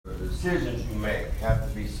decisions you make have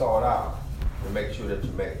to be sought out to make sure that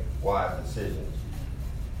you make wise decisions.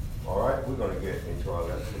 All right, we're going to get into our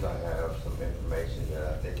lessons. I have some information that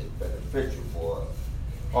I think is beneficial for us.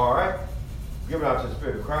 All right, giving out to the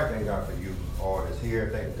Spirit of Christ. Thank God for you all that's here.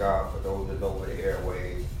 Thank God for those that's over the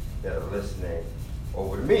airways that are listening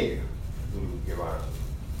over the media. We give our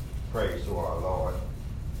praise to our Lord.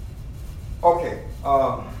 Okay.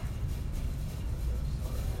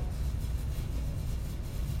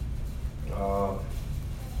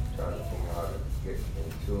 Trying to think how to get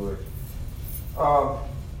into it.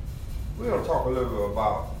 We're going to talk a little bit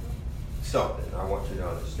about something I want you to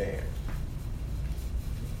understand.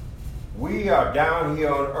 We are down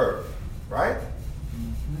here on earth, right?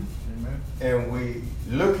 Mm-hmm. Amen. And we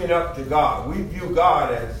looking up to God. We view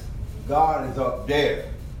God as God is up there.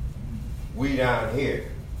 We down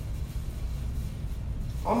here.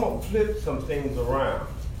 I'm going to flip some things around.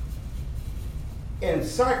 In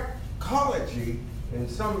psychology, in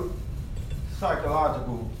some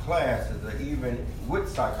psychological classes, or even with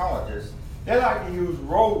psychologists, they like to use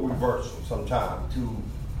role reversal sometimes to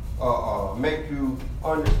make you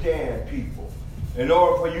understand people. In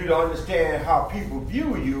order for you to understand how people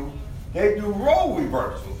view you, they do role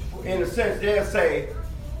reversals. In a sense, they'll say,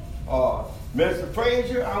 Mr.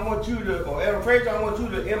 Frazier, I want you to, or Elder Frazier, I want you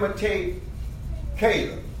to imitate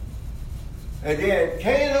Caleb. And then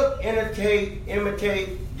Caleb imitate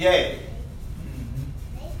Daddy.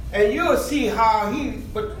 And you'll see how he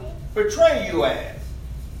betray you as.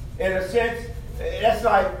 In a sense, that's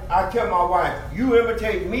like I tell my wife, you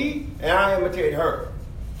imitate me and I imitate her.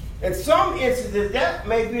 In some instances, that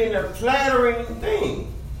may be a flattering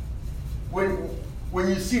thing when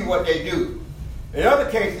you see what they do. In other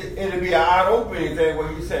cases, it'll be an eye-opening thing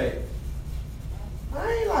where you say,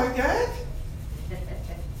 I ain't like that.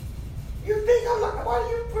 You think I'm like, why do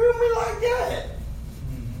you feel me like that?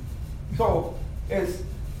 Mm-hmm. So,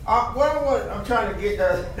 I'm trying to get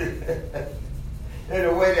that in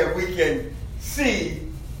a way that we can see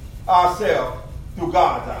ourselves through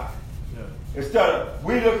God's eyes. Yeah. Instead of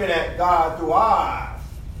we looking at God through our eyes.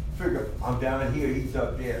 Figure, I'm down here, he's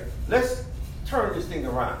up there. Let's turn this thing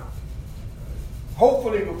around.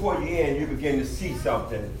 Hopefully before you end, you begin to see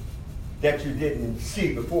something that you didn't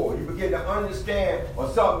see before. You begin to understand or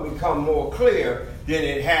something become more clear than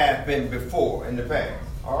it has been before in the past.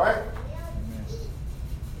 All right? Amen.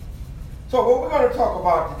 So what we're going to talk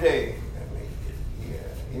about today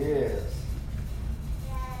is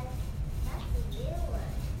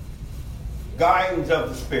guidance of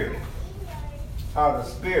the Spirit. How the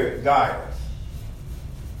Spirit guides us.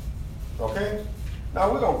 Okay?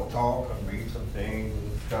 Now we're going to talk and read some things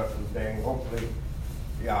and discuss some things. Hopefully,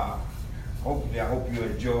 I hope you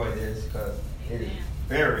enjoy this because it is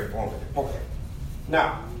very informative. Okay.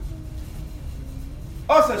 Now,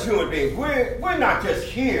 us as human beings, we're not just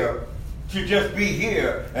here to just be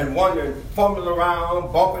here and wandering, fumbling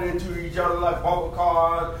around, bumping into each other like bumper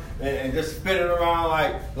cars, and just spinning around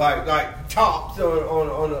like tops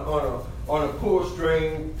on a pull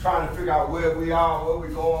string, trying to figure out where we are, where we're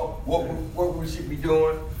going, what we should be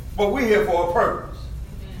doing. But we're here for a purpose.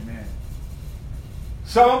 Amen.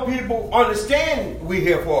 Some people understand we're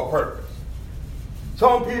here for a purpose.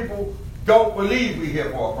 Some people don't believe we're here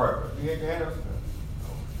for a purpose. You get your hand up?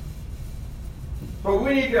 But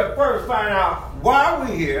we need to first find out why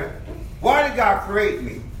we're here. Why did God create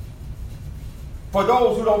me? For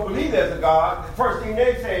those who don't believe there's a God, the first thing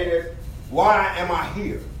they say is, why am I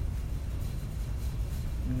here?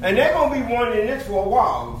 And they're going to be wondering this for a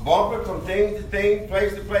while, bumping from thing to thing,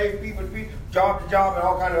 place to place, people to people, job to job, and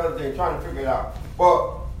all kinds of other things, trying to figure it out.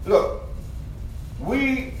 But look,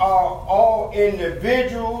 we are all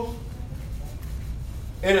individuals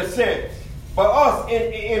in a sense. But us,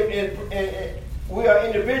 we are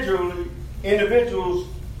individuals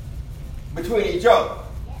between each other.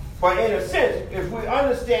 But in a sense, if we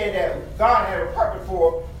understand that God had a purpose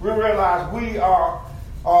for, we realize we are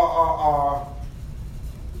our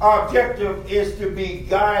objective is to be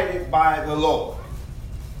guided by the Lord.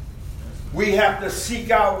 We have to seek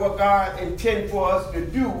out what God intends for us to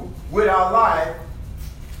do with our life.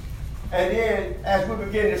 And then as we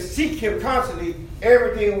begin to seek Him constantly,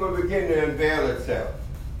 everything will begin to unveil itself.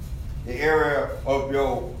 The area of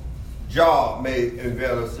your job may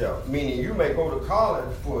unveil itself. Meaning you may go to college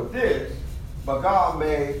for this, but God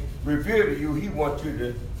may reveal to you He wants you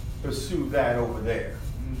to pursue that over there.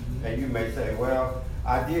 Mm-hmm. And you may say, well,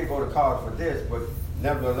 I did go to college for this, but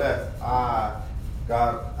nevertheless, I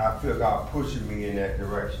feel God pushing me in that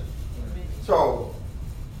direction. So,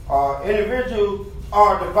 individuals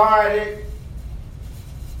are divided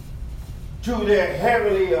to their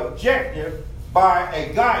heavenly objective by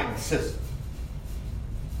a guidance system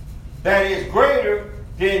that is greater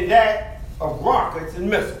than that of rockets and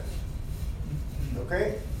missiles.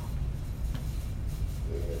 Okay?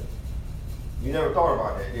 You never thought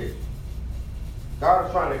about that, did you? God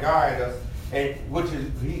is trying to guide us, and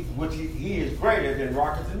he is greater than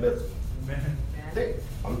rockets and missiles. Amen.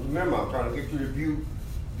 Remember, I'm trying to get you to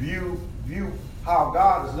view how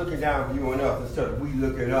God is looking down viewing us instead of we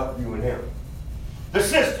looking up viewing him. The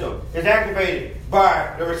system is activated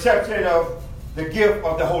by the reception of the gift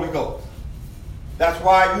of the Holy Ghost. That's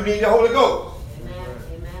why you need the Holy Ghost. Amen.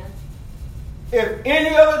 If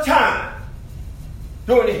any other time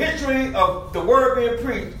during the history of the word being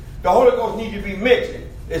preached, the Holy Ghost needs to be mentioned,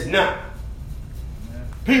 it's not. Amen.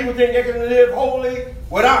 People think they can live holy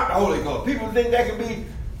without the Holy Ghost. People think they can be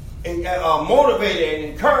motivated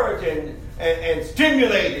and encouraged and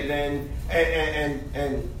stimulated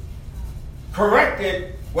and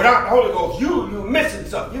corrected without the Holy Ghost. You're missing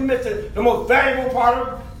something. You're missing the most valuable part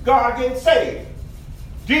of God getting saved.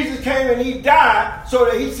 Jesus came and he died so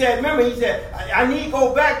that he said, remember, he said, I need to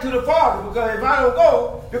go back to the Father because if I don't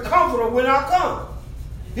go, the Comforter will not come.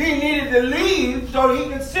 He needed to leave so that he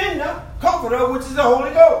could send the Comforter, which is the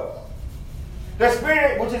Holy Ghost. The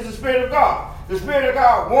Spirit, which is the Spirit of God. The Spirit of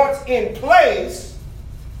God, once in place,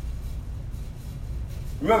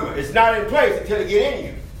 remember, it's not in place until it gets in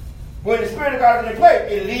you. When the Spirit of God is in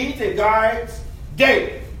place, it leads and guides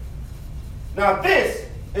daily. Now this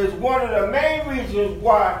is one of the main reasons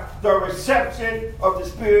why the reception of the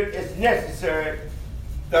Spirit is necessary.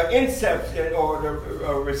 The inception or the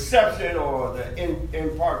reception or the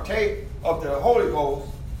impartate of the Holy Ghost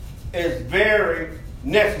is very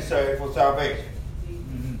necessary for salvation.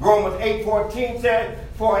 Mm-hmm. Romans 8:14 said,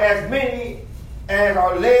 for as many as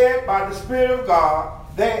are led by the Spirit of God,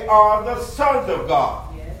 they are the sons of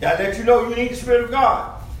God. Yes. That lets you know you need the Spirit of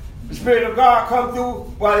God. The Spirit of God comes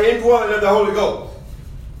through by the indwelling of the Holy Ghost.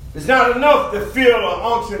 It's not enough to feel an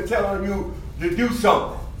unction telling you to do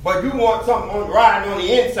something. But you want something riding on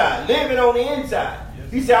the inside, living on the inside.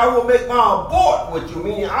 Yes. He said, I will make my abode with you,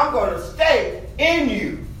 meaning I'm going to stay in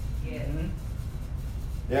you. Yes. Mm-hmm.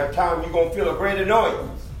 There are times you're going to feel a great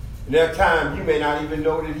annoyance. And there are times you may not even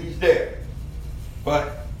know that he's there.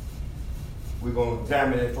 But we're going to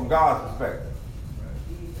examine it from God's perspective.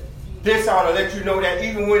 Right. This ought to let you know that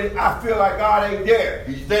even when I feel like God ain't there,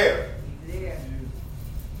 he's there. He's there.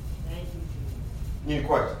 Thank you. Any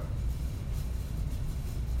questions?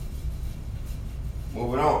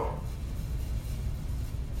 Moving on.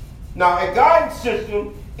 Now, a guidance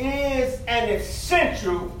system is an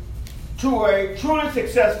essential to a truly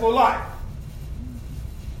successful life.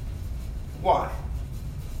 Why?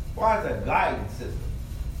 Why is a guidance system?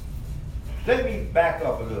 Let me back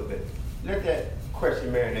up a little bit. Let that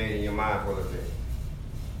question marinate in your mind for a little bit.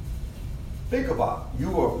 Think about it.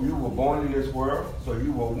 You were born in this world, so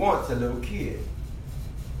you were once a little kid.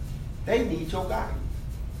 They need your guidance.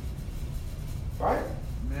 Right?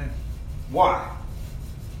 Amen. Why?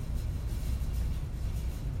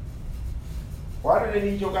 Why do they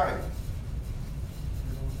need your guidance?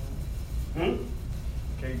 Can't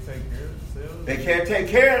take care of themselves. They can't take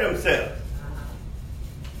care of themselves.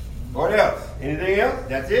 What else? Anything else?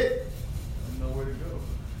 That's it? They don't know where to go.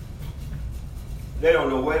 They don't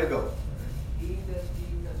know where to go.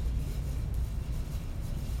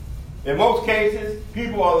 In most cases,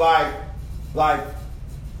 people are like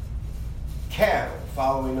cattle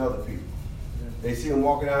following other people. They see them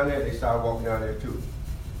walking down there, they start walking down there too.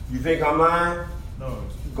 You think I'm lying? No.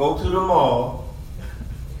 Go to the mall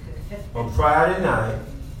on Friday night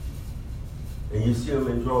and you see them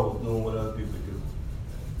in droves doing what other people do.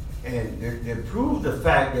 And it proves the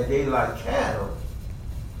fact that they like cattle.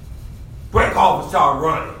 Break off and start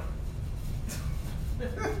running.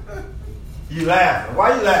 You laughing.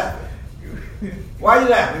 Why you laughing? Why you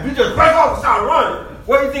laughing? If you just break off and start running,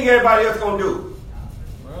 what do you think everybody else gonna do?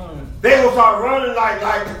 Run. They gonna start running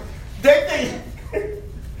like they think.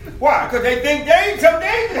 Why? Because they think something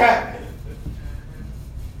dangerous happening.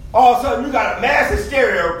 All of a sudden you got a mass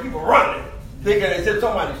hysteria of people running, thinking it's just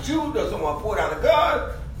somebody shoot or someone pulled out a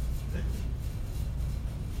gun.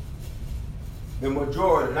 The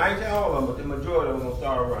majority, not even all of them, but the majority of them gonna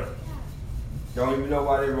start running. Don't even know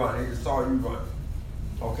why they run. They just saw you run.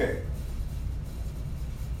 Okay.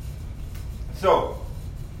 So,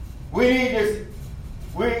 we need this.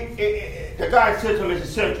 The guidance system is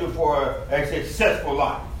essential for a successful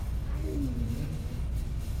life.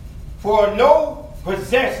 For no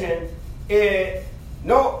possession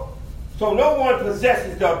so no one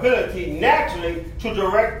possesses the ability naturally to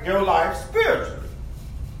direct their life spiritually.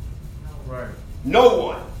 Right.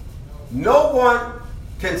 No one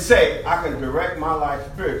can say, I can direct my life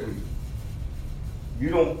spiritually. You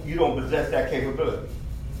don't possess that capability.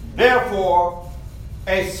 Therefore,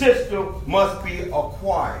 a system must be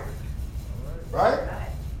acquired. Right?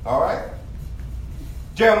 All right?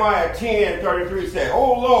 Jeremiah 10:33 said,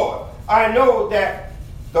 "O Lord, I know that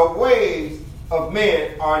the ways of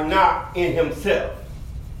men are not in himself.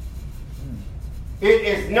 It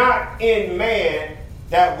is not in man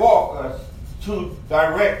that walketh to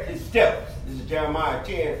direct his steps." This is Jeremiah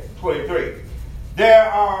 10:23.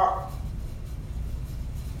 There are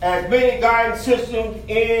as many guidance systems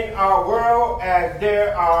in our world as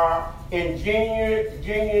there are ingenious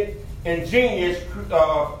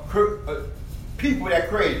people that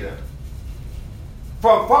created them.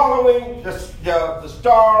 From following the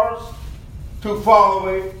stars to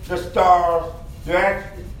following the stars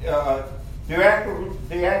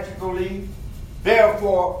theatrically,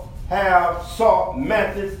 therefore have sought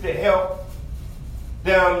methods to help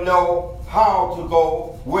them know how to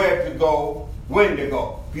go, where to go, when to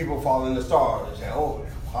go. People following the stars and say, oh,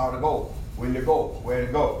 how to go, when to go, where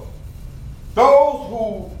to go. Those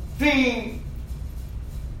who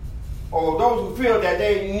feel that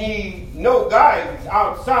they need no guidance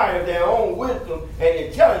outside of their own wisdom and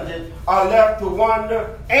intelligence are left to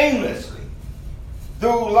wander aimlessly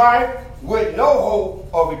through life with no hope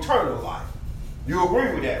of eternal life. You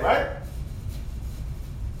agree with that, right?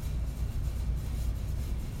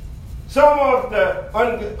 Some of the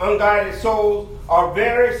unguided souls are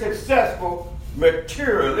very successful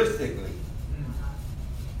materialistically.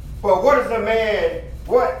 But what is a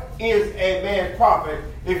man's profit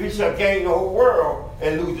if he shall gain the whole world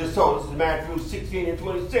and lose his soul? This is Matthew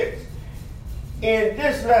 16:26. In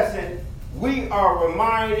this lesson, we are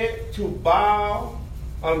reminded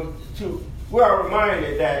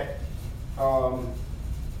that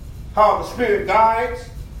how the Spirit guides,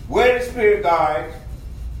 where the Spirit guides,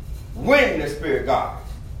 when the Spirit guides.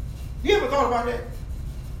 You ever thought about that?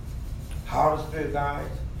 How the Spirit guides,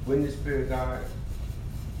 when the Spirit guides,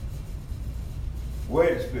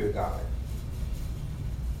 where the Spirit guides.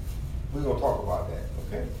 We're going to talk about that,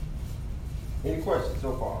 okay? Any questions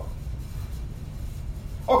so far?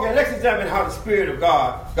 Okay, let's examine how the Spirit of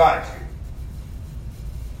God guides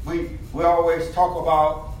you. We always talk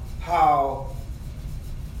about how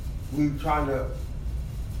we're trying to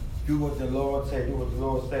do what the Lord said, do what the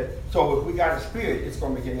Lord said. So if we got a Spirit, it's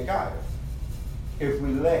going to begin to guide us if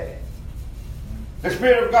we let it. The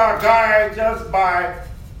Spirit of God guides us by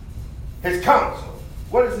His counsel.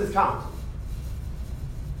 What is His counsel?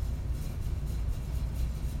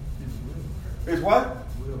 His what?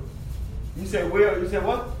 Will. You said will. You said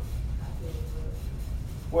what?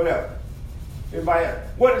 Whatever. Everybody else.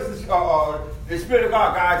 What is this? The Spirit of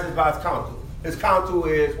God guides us by His counsel. His counsel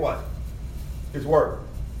is what? His word.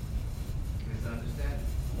 His understanding.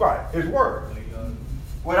 Right. His word.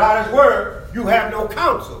 Without His word, you have no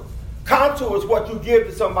counsel. Counsel is what you give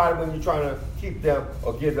to somebody when you're trying to keep them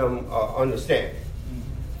or give them understanding.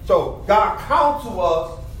 So God counsels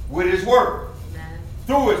us with His word.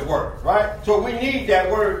 Through His word, right? So we need that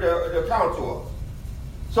word to counsel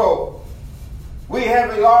us. So we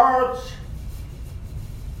have a large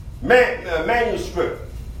manuscript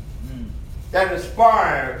that is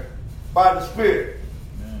inspired by the Spirit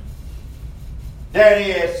that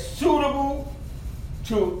is suitable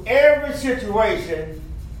to every situation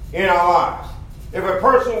in our lives. If a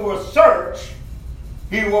person will search,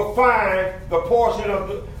 he will find the portion of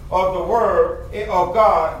the word of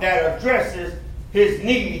God that addresses his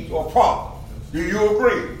needs or problems. Do you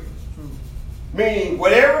agree? Meaning,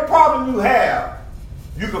 whatever problem you have,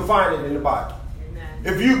 you can find it in the Bible. Amen.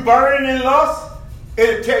 If you burning in lust,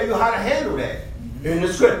 it'll tell you how to handle that in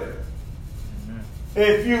the Scripture. Amen.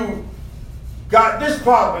 If you got this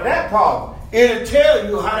problem or that problem, it'll tell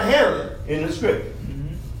you how to handle it in the Scripture.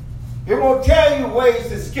 It won't tell you ways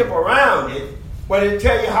to skip around it, but it'll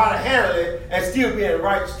tell you how to handle it and still be in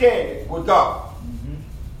right standing with God.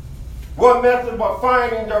 One method of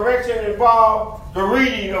finding direction involves the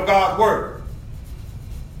reading of God's Word.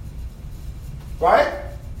 Right?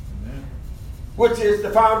 Amen. Which is the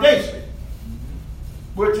foundation.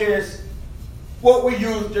 Which is what we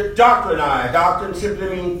use to doctrinize. Doctrine simply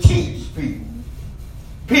means teach people.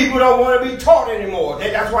 People don't want to be taught anymore.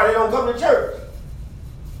 That's why they don't come to church.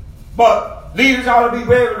 But leaders ought to be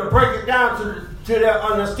able to break it down to their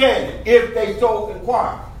understanding if they so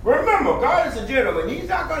inquire. Remember, God is a gentleman. He's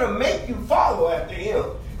not going to make you follow after Him.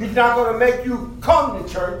 He's not going to make you come to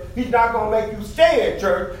church. He's not going to make you stay in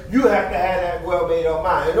church. You have to have that well-made-up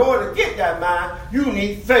mind. In order to get that mind, you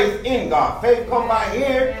need faith in God. Faith comes by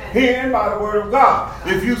hearing by the Word of God.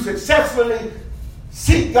 If you successfully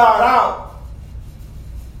seek God out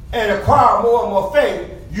and acquire more and more faith,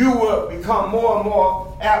 you will become more and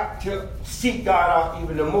more apt to seek God out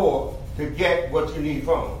even the more to get what you need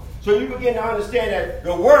from him. So you begin to understand that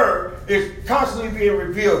the word is constantly being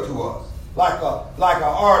revealed to us, like an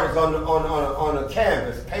artist on a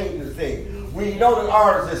canvas painting the thing. We know the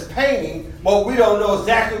artist is painting, but we don't know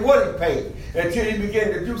exactly what he's painting until he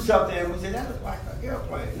begins to do something, and we say, that looks like an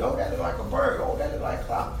airplane. No, that looks like a bird. Oh, that looks like a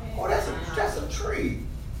cloud. Oh, that's a tree.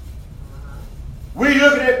 We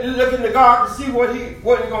looking to God to see what He's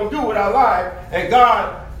going to do with our life, and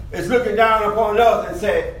God is looking down upon us and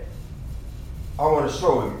saying, I want to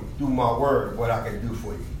show you through my word what I can do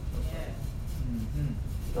for you.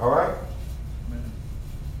 All right?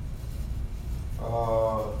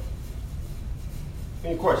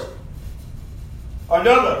 Any questions?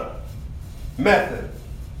 Another method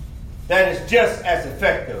that is just as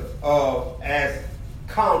effective as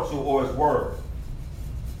counsel or his word.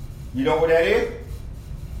 You know what that is?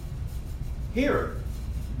 Hearing.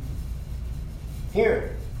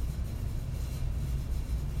 Hearing.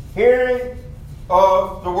 Hearing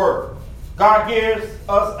of the word. God gives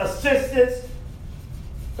us assistance.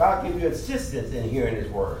 God gives you assistance in hearing his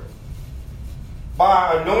word.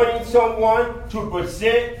 By anointing someone to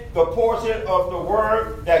present the portion of the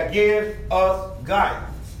word that gives us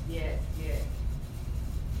guidance. Yes, yes.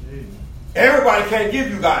 Everybody can't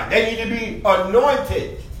give you guidance. They need to be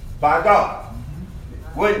anointed by God.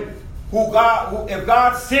 If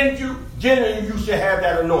God sent you, generally you should have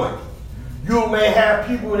that anointing. You may have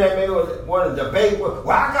people that may want to debate, well,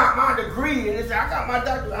 I got my degree, and I got my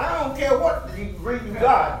doctorate. I don't care what degree you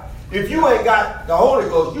got. If you ain't got the Holy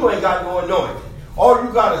Ghost, you ain't got no anointing. All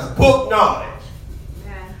you got is book knowledge.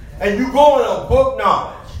 And you going on book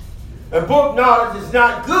knowledge. And book knowledge is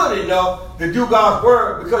not good enough to do God's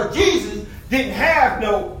word, because Jesus didn't have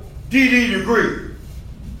no DD degree.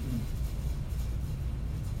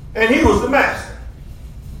 And he was the master.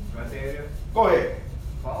 Go ahead.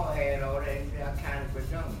 Paul had all that, I kind of for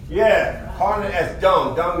dumb. Yeah, calling it as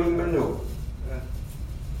dumb. Dumb means manure.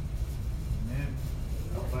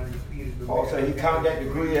 Paul said he counted that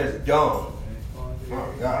degree as dumb.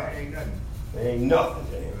 Oh, God. It ain't nothing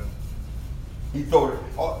to him. He thought it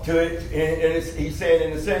to it, and he said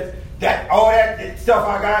in a sense that all that stuff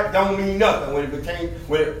I got don't mean nothing when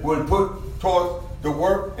it put towards the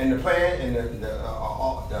work and the plan and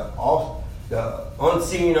the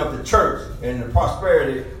unseen of the church and the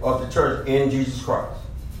prosperity of the church in Jesus Christ.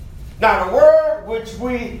 Now the word which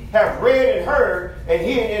we have read and heard and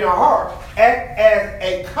hidden in our heart act as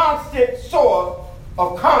a constant source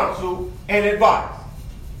of counsel and advice.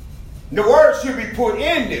 The word should be put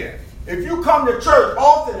in there. If you come to church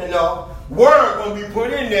often enough, word going to be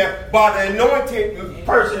put in there by the anointed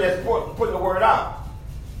person that's putting the word out.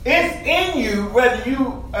 It's in you whether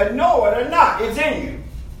you know it or not. It's in you.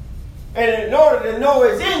 And in order to know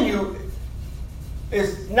it's in you,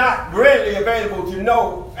 it's not readily available to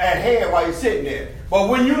know at hand while you're sitting there. But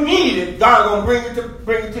when you need it, God's going to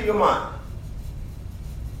bring it to your mind.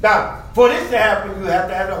 Now, for this to happen, you have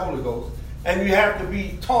to have the Holy Ghost. And you have to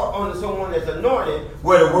be taught under someone that's anointed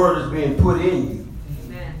where the word is being put in you.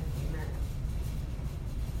 Amen. Amen.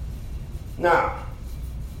 Now,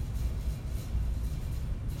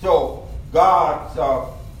 so God's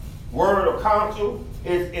word of counsel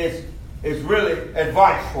is really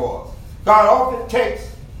advice for us. God often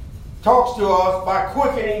talks to us by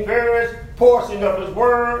quickening various portions of his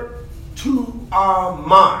word to our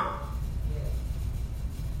mind.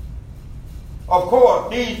 Of course,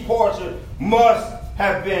 these portions must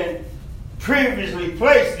have been previously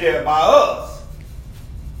placed there by us.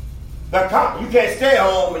 You can't stay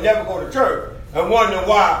home and never go to church and wonder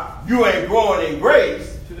why you ain't growing in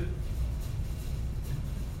grace.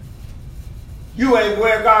 You ain't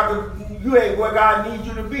where God needs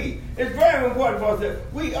you to be. It's very important for us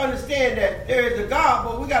that we understand that there is a God,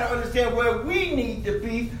 but we got to understand where we need to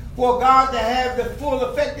be for God to have the full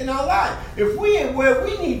effect in our life. If we ain't where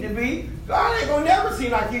we need to be, God ain't going to never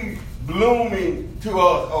seem like he's blooming to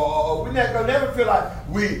us, or we're not going to never feel like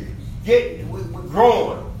we're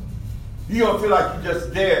growing. You're going to feel like you're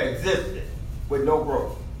just there existing with no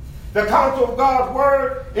growth. The counsel of God's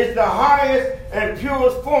word is the highest and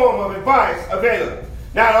purest form of advice available.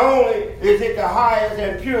 Not only is it the highest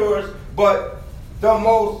and purest, but the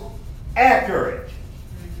most accurate.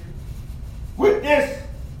 With this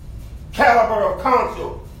caliber of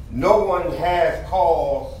counsel, no one has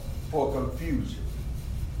cause for confusion.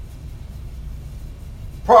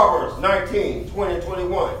 Proverbs 19, 20 and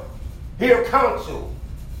 21. Hear counsel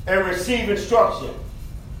and receive instruction,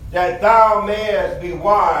 that thou mayest be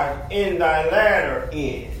wise in thy latter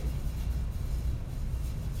end.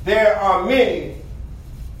 There are many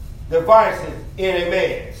devices in a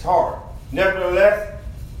man's heart. Nevertheless,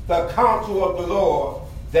 the counsel of the Lord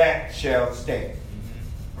that shall stand.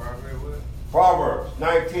 Proverbs what? Proverbs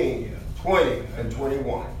 19, 20, and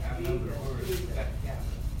 21. I remember the word. Yeah.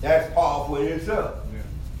 That's powerful in itself. Yeah.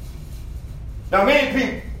 Now, many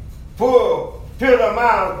people fill their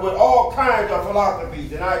minds with all kinds of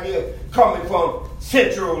philosophies and ideas coming from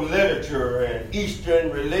Central literature and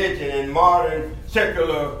Eastern religion and modern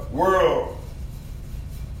secular world.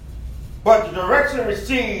 But the direction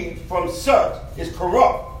received from such is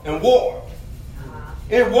corrupt and warped.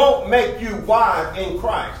 It won't make you wise in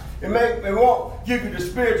Christ. It won't give you the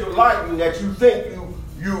spiritual enlightenment that you think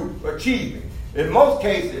you achieving. In most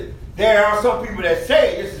cases, there are some people that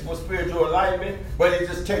say this is for spiritual enlightenment, but it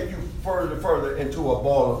just takes you further into a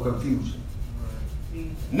ball of confusion.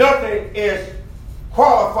 Nothing is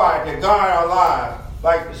qualified to guide our lives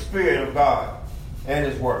like the Spirit of God and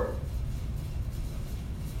His Word.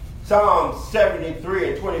 Psalm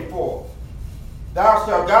 73 and 24. Thou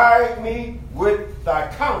shalt guide me with thy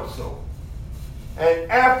counsel, and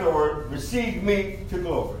afterward receive me to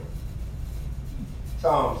glory.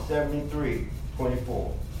 Psalm 73,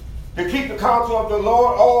 24. To keep the counsel of the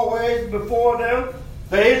Lord always before them,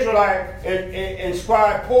 the Israelites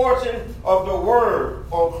inscribed portion of the word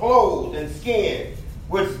on clothes and skin,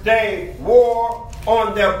 which they wore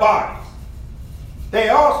on their bodies. They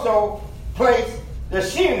also placed the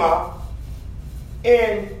Shema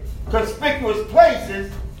in conspicuous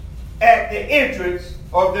places at the entrance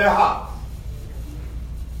of their house.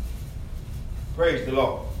 Praise the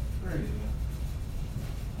Lord.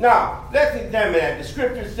 Now, let's examine that. The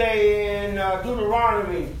scriptures say in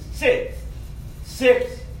Deuteronomy 6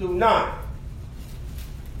 through 9.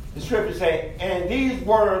 The scriptures say, and these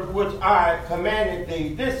words which I commanded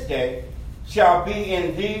thee this day shall be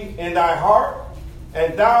in thee in thy heart,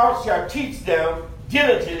 and thou shalt teach them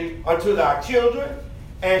diligently unto thy children,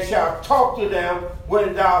 and shalt talk to them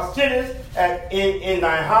when thou sittest in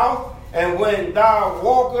thy house, and when thou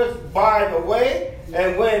walkest by the way,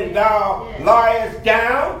 and when thou liest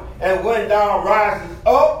down, and when thou risest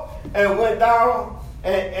up, and when thou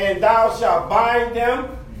shalt bind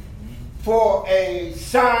them for a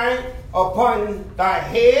sign upon thy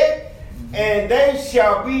head, and they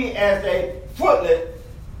shall be as a footlet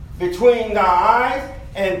between thy eyes,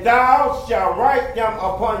 and thou shalt write them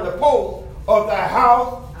upon the post of thy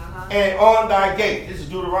house and on thy gate. This is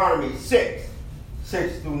Deuteronomy 6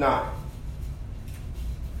 through 9.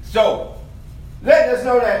 So, let us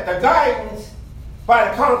know that the guidance by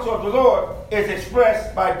the counsel of the Lord is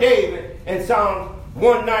expressed by David in Psalm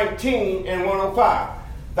 119 and 105.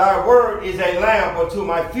 Thy word is a lamp unto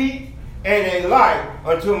my feet and a light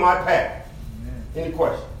unto my path. Amen. Any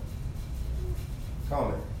questions?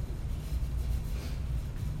 Comment?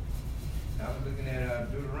 I was looking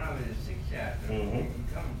at Deuteronomy, the 6th chapter. Where you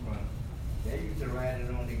coming from? They used to write it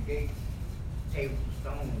on the gates, tables of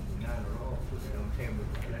stones, but not at all. Put it on tables,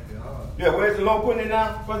 let the heart. Yeah, where's the Lord putting it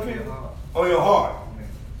now? On your heart. On your heart.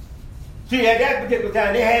 Yeah. See, at that particular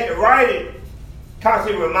time, they had to write it,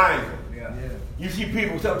 constant reminder. Yeah. You see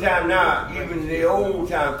people sometimes now, even the old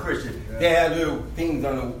time Christians, they have little things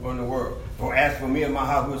on the word. Or as for me and my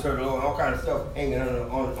house, we'll serve the Lord, all kind of stuff hanging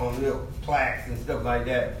on little plaques and stuff like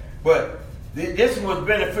that. But this was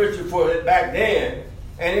beneficial for it back then,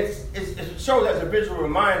 and it shows as a visual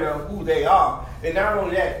reminder of who they are. And not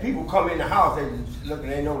only that, people come in the house, they just look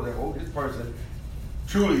and they know that, oh, this person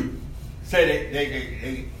truly said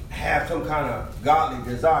they have some kind of godly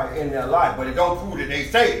desire in their life, but it don't prove that they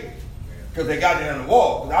saved because they got it on the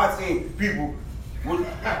wall. Because I've seen people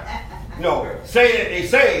say that they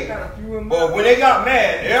saved, but when they got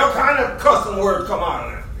mad, all kind of cussing words come out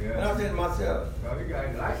of them. Yeah. And I said to myself, well, you got a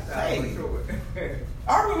lifestyle to it.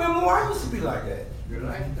 I remember when I used to be like that. Your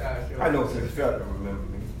lifestyle show. I know Sister Felder remember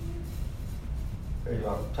me. Hey,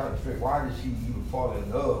 I'm trying to figure, why did she even fall in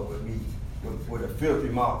love with me with a filthy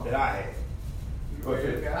mouth that I had?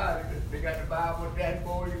 They got the Bible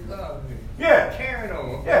dashboard of your car. Yeah. Carrying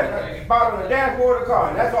on. Yeah, Bible on the dashboard of the car,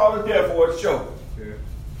 and that's all it's there for, it shows. Yeah.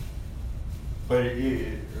 But it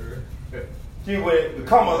is. See, when it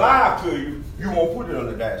become alive to you, you won't put it on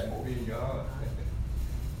the dashboard.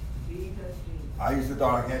 I used to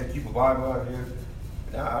thought I had to keep a Bible out here.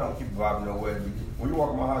 Now I don't keep a Bible nowhere. When you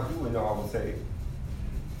walk in my house, you wouldn't know I was saved.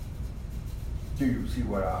 Till you see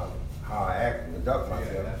how I act and conduct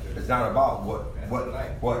myself. It's not about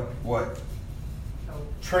what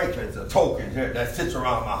trinkets or tokens that sits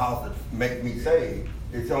around my house that make me saved.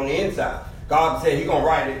 It's on the inside. God said He's gonna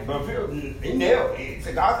write it, but He nailed it. He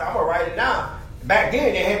said, God said, I'm gonna write it now. Back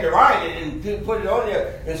then they had to write it and put it on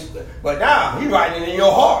there, but now He's writing it in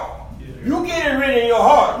your heart. You get it written in your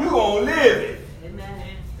heart, you're going to live it.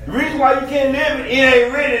 Amen. The reason why you can't live it, it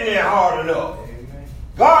ain't written there hard enough. Amen.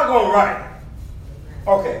 God going to write it.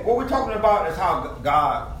 Okay, what we're talking about is how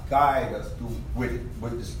God guides us through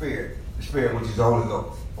with the Spirit which is the Holy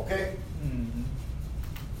Ghost. Okay? Mm-hmm.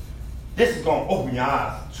 This is going to open your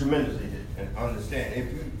eyes tremendously and understand.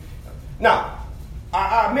 Now,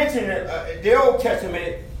 I mentioned the Old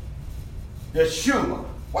Testament, the Shema.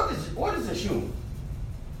 What is the Shema?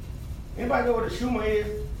 Anybody know what the Shema is?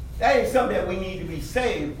 That ain't something that we need to be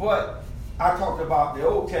saved, but I talked about the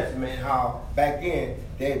Old Testament, how back then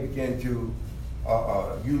they began to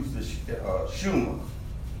use the Shema.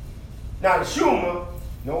 Now the Shema,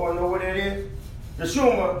 no one know what it is? The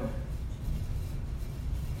Shema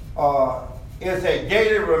is a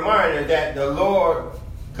daily reminder that the Lord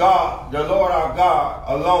our God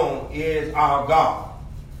alone is our God.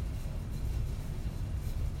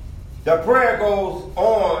 The prayer goes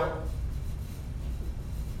on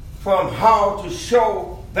from how to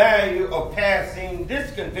show value of passing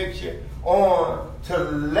this conviction on to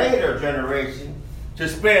later generations to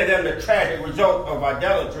spare them the tragic result of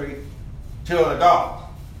idolatry to the gods.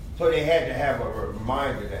 So they had to have a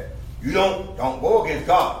reminder that you don't go against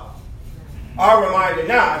God. Our reminder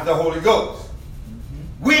now is the Holy Ghost.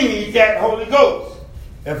 We need that Holy Ghost.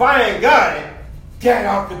 If I ain't got it, that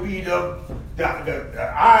ought to be the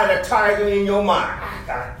eye of the tiger in your mind. I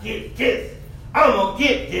gotta get this. I'm gonna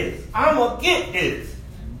get this. I'm gonna get this.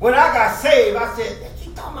 When I got saved, I said,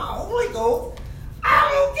 "You talking about Holy Ghost?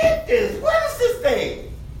 I'm gonna get this. What is this thing?"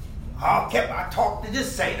 I talked to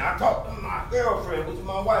this saint. I talked to my girlfriend, which is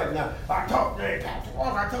my wife now. I talked to Pastor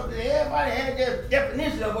Walker. I talked to everybody had their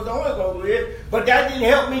definition of what the Holy Ghost is, but that didn't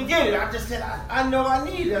help me get it. I just said, I know I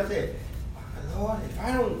need it. I said, Lord, if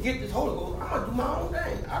I don't get this Holy Ghost, I'm going to do my own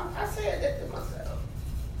thing. I said that to myself.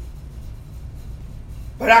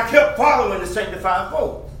 But I kept following the sanctified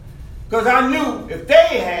folks. Because I knew if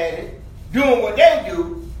they had it, doing what they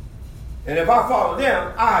do, and if I follow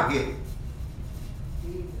them, I'll get it.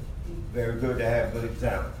 Very good to have a good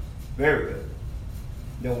example. Very good.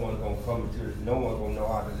 No one's going to know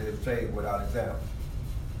how to live saved without example.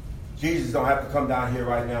 Jesus don't have to come down here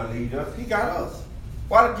right now and lead us. He got us.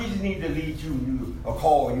 Why did Jesus need to lead you or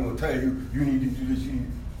call you or tell you, you need to do this?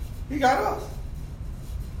 He got us.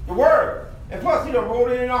 The Word. And plus, he done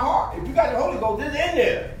wrote it in our heart. If you got the Holy Ghost, it's in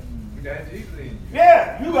there. You got Jesus in you.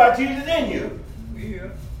 Yeah, you got Jesus in you. We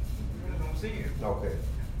here. You just don't see him. Okay.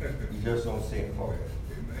 You just don't see him. Okay.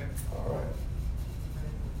 Amen. All right.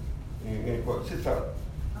 Any questions? Sit down.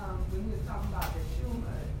 When you were talking about the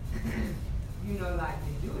Shema, you know, like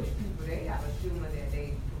the Jewish people, they have a Shema that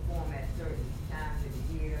they perform at certain times of the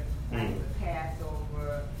year, like with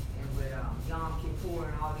Passover and with Yom Kippur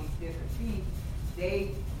and all these different feasts.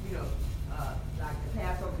 They, you know, like the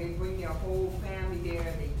Passover, they bring their whole family there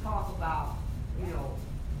and they talk about, you know,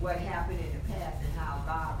 what happened in the past and how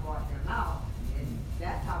God brought them out. And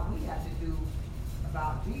that's how we have to do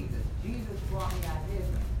about Jesus. Jesus brought me out of this.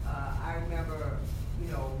 I remember,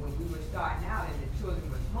 you know, when we were starting out and the children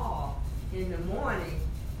were small, in the morning,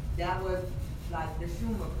 that was like the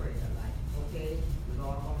Shema prayer. Like, okay, the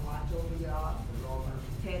Lord gonna watch over y'all, the Lord gonna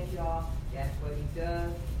protect y'all. That's what he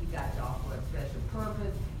does. He got y'all for a special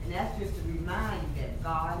purpose. And that's just to remind you that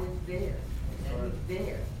God is there, that he's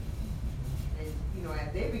there. And, you know,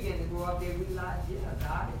 as they begin to grow up, they realize, yeah,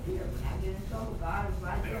 God is here. When I get in trouble, God is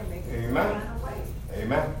right there making me find a way.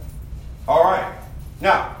 Amen. All right.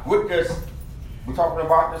 Now, with this, we're talking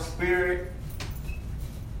about the Spirit,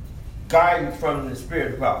 guidance from the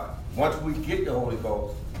Spirit of God. Once we get the Holy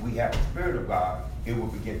Ghost, we have the Spirit of God, it will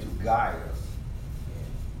begin to guide us.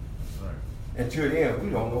 That's right. Until then, we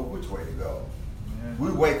don't know which way to go. Yeah.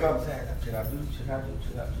 We wake up saying, should I do?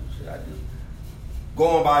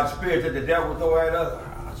 Going by the Spirit that the devil throw at us,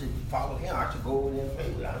 I should follow him, I should go in there and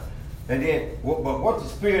faith with him. And then, but once the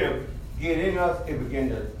Spirit get in us, it begin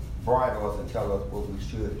to bridle us and tell us what we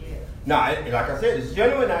should. Yeah. Now, like I said, it's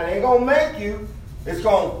genuine. Now, it ain't going to make you. It's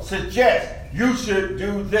going to suggest you should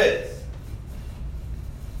do this.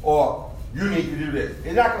 Or you need to do this.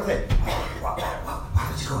 It's not going to say,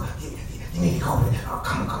 you need to go.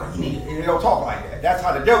 Come on. You need to. It don't talk like that. That's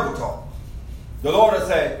how the devil talks. The Lord will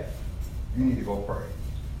say, you need to go pray.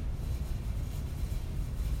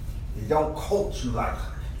 He don't coach you like,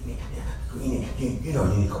 you need to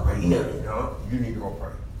go pray. You need to go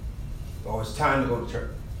pray. Or it's time to go to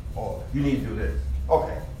church. Or you need to do this.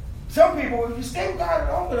 Okay. Some people, if you stay with God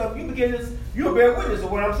long enough, you'll bear witness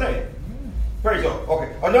of what I'm saying. Praise God.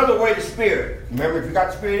 Okay. Another way, the Spirit. Remember, if you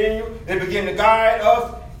got the Spirit in you, it begin to guide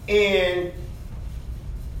us in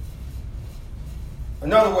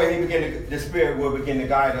Another way the Spirit will begin to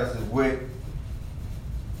guide us is with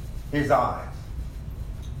his eyes.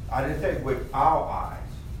 I didn't say with our eyes.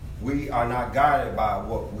 We are not guided by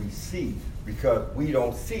what we see because we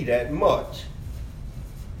don't see that much.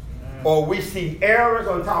 Or we see errors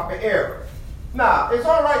on top of errors. Now, it's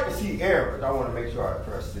all right to see errors. I want to make sure I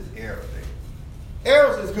address this error thing.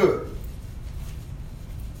 Errors is good.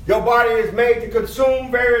 Your body is made to consume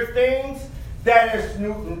various things that is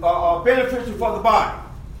beneficial for the body.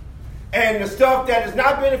 And the stuff that is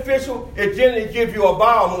not beneficial, it generally gives you a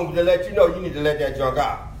bowel movement to let you know you need to let that junk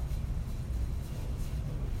out.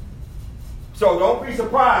 So don't be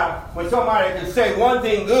surprised when somebody can say one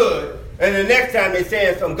thing good and the next time they're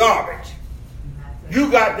saying some garbage.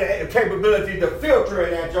 You got the capability to filter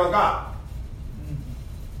that junk out.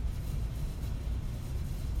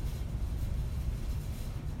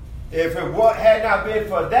 If it had not been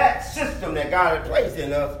for that system that God had placed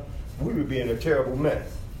in us, we would be in a terrible mess.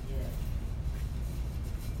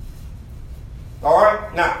 All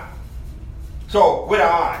right? Now, so with our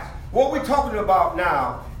eyes, what we're talking about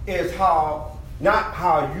now is not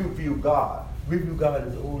how you view God. We view God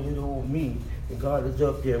as old little old me, and God is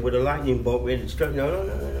up there with a lightning bolt ready to strike. No.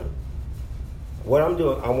 What I'm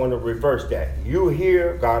doing, I want to reverse that. You're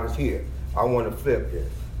here, God is here. I want to flip this.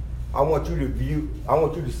 I want you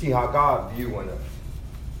to see how God viewing us.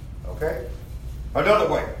 Okay? Another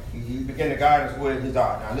way, he began to guide us with his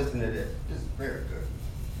eye. Now listen to this. This is very good.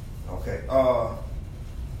 Okay.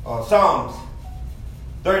 Psalms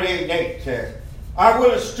 38:8 says, I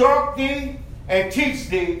will instruct thee and teach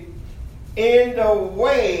thee in the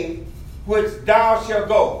way which thou shalt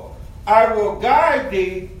go. I will guide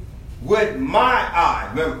thee with my eyes.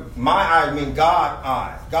 Remember, my eyes mean God's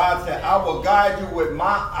eyes. God said, I will guide you with my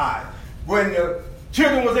eyes. When the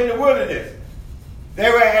children was in the wilderness, they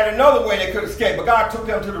had another way they could escape, but God took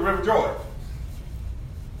them to the River Jordan.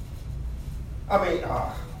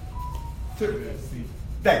 To the Red Sea.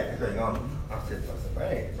 Thank you. I said,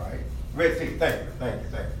 that ain't right. Red Sea, thank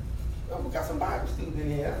you. Oh, we got some Bible students in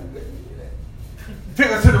here. Took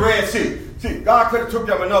us to the Red Sea. See, God could have took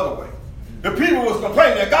them another way. The people was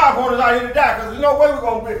complaining that God brought us out here to die because there's no way we're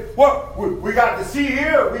going to be. What? We got the sea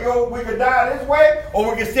here. We could die this way, or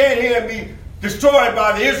we can stand here and be destroyed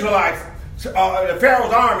by the Israelites, the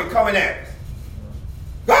Pharaoh's army coming at us.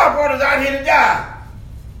 God brought us out here to die.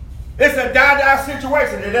 It's a die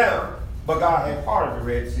situation to them. But God had parted the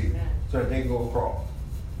Red Sea so that they can go across.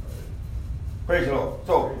 Praise the Lord.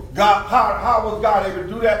 So God, how was God able to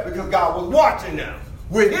do that? Because God was watching them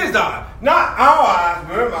with his eye, not our eyes.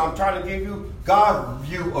 Remember, I'm trying to give you God's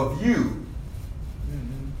view of you,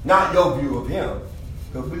 not your view of him.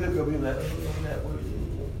 Because we look at him like,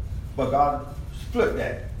 but God split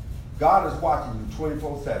that. God is watching you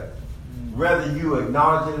 24/7, whether you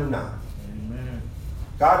acknowledge it or not. Amen.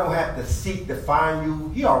 God don't have to seek to find you.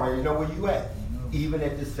 He already know where you at, even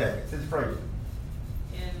at this second. It's crazy.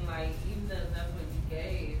 And like, even the example you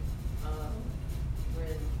gave,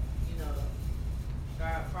 when,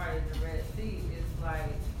 God parted the Red Sea, it's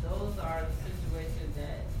like, those are the situations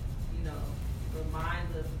that, remind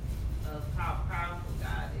us of how powerful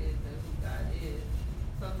God is and who God is.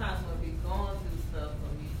 Sometimes when we're going through stuff,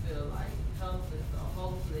 when we feel like helpless or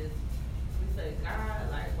hopeless, we say, God,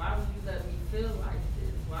 like, why would you let me feel like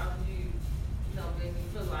this? Why would you, make me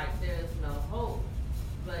feel like there's no hope?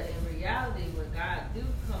 But in reality, when God do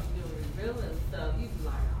come through and reveal himself, you be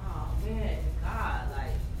like, oh man, God,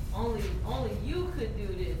 like, only you could do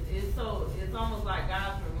this. It's almost like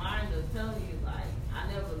God's reminder telling you, like,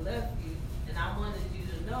 I never left you, and I wanted you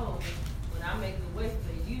to know when I make a way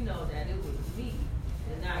for you, that it was me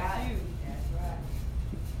and not you. That's right.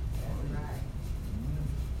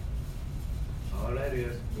 All that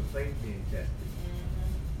is the faith being tested.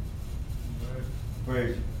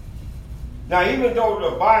 Praise you. Now, even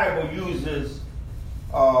though the Bible uses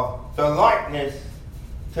the likeness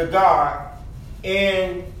to God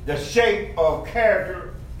in the shape of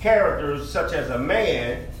characters such as a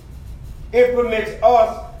man, it permits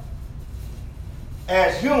us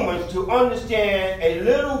as humans to understand a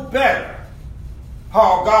little better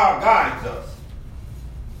how God guides us.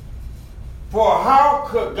 For how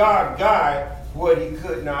could God guide what he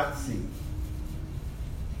could not see?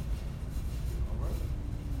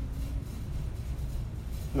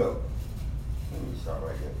 Look, let me start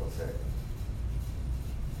right here for a second.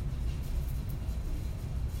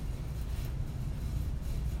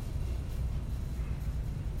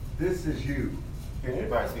 This is you. Can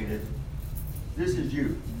anybody see this? This is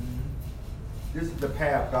you. This is the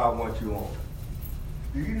path God wants you on.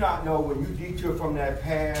 Do you not know when you detour from that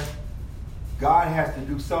path, God has to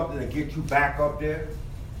do something to get you back up there?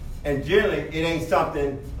 And generally, it ain't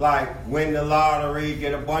something like win the lottery,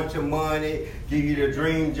 get a bunch of money, give you the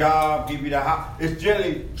dream job, give you the house. It's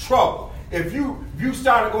generally trouble. If you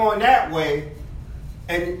started going that way,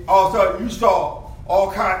 and all of a sudden you saw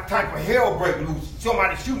all type of hell break loose,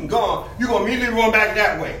 somebody shooting guns, you're going to immediately run back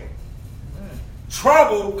that way.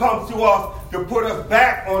 Trouble comes to us to put us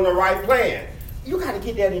back on the right plan. You got to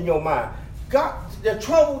get that in your mind. God, the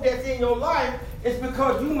trouble that's in your life is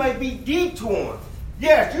because you may be detouring.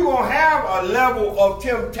 Yes, you're going to have a level of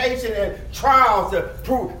temptation and trials to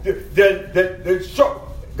prove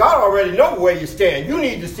God already knows where you stand. You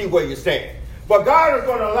need to see where you stand. But God is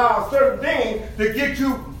going to allow certain things to get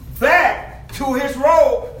you back to his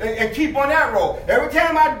road and keep on that road. Every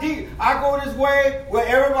time I go this way,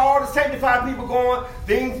 where all the sanctified people going,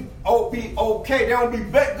 things will be okay. They won't be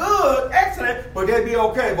good, excellent, but they'll be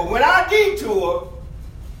okay. But when I detour,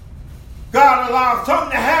 God allows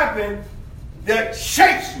something to happen that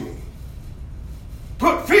shakes me,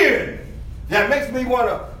 put fear in me, that makes me want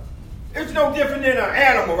to. It's no different than an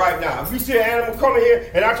animal right now. If you see an animal coming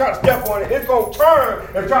here and I try to step on it, it's going to turn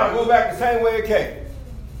and try to go back the same way it came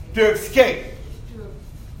to escape.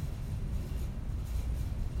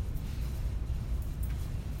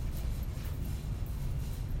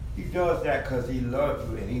 He does that because he loves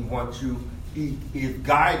you and he wants you. He is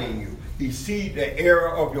guiding you. He sees the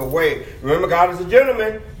error of your way. Remember, God is a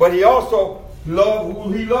gentleman, but he also loves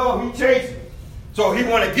who he loves. He chases. So he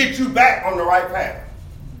want to get you back on the right path.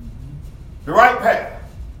 The right path.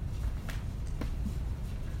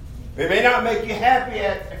 It may not make you happy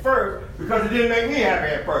at first because it didn't make me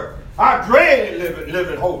happy at first. I dreaded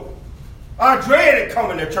living holy. I dreaded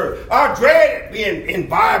coming to church. I dreaded being in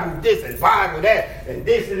Bible this and Bible that and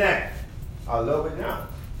this and that. I love it now.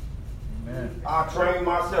 Amen. I train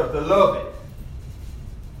myself to love it.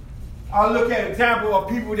 I look at example of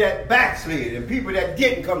people that backslid and people that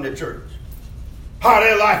didn't come to church. How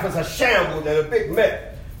their life is a shambles and a big mess.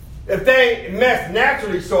 If they messed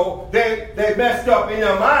naturally so, they messed up in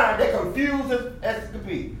their mind. They're confused as it could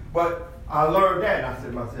be. But I learned that and I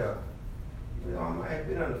said to myself, I might have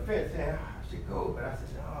been on the fence saying, I should go. But I said,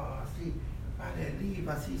 I see, if I didn't leave,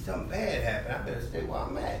 I see something bad happen. I better stay where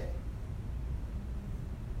I'm at.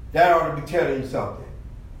 That ought to be telling you something.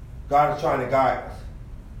 God is trying to guide us.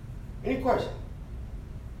 Any question?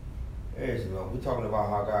 There's no. We're talking about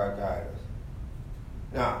how God guides us.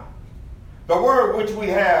 Now, the word which we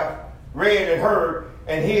have read and heard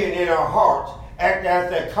and hidden in our hearts act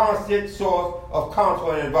as a constant source of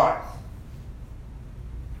counsel and advice.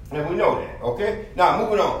 And we know that, okay? Now,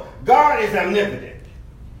 moving on. God is omnipotent.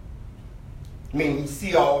 Meaning he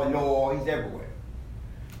sees all and knows all. He's everywhere.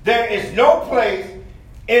 There is no place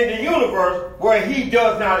in the universe where he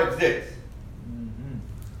does not exist. Mm-hmm.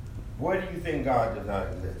 Where do you think God does not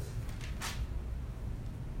exist?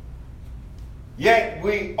 Yet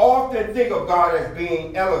we often think of God as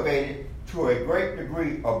being elevated to a great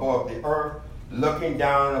degree above the earth, looking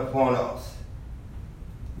down upon us.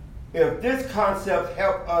 If this concept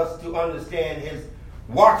helps us to understand his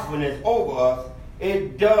watchfulness over us,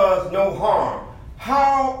 it does no harm.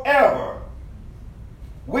 However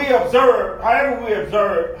he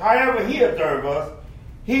observes us,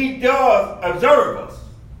 he does observe us.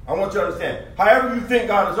 I want you to understand. However you think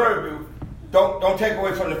God observes you, don't take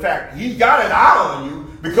away from the fact he's got an eye on you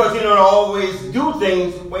because he don't always do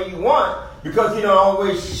things the way you want, because he don't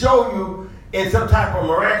always show you in some type of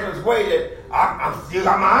miraculous way that I still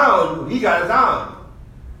got my eye on you. He got his eye on you.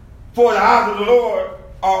 For the eyes of the Lord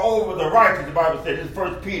are over the righteous, the Bible says. This is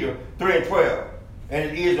 1 Peter 3:12.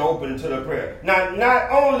 And it is open to the prayer. Now,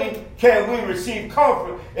 not only can we receive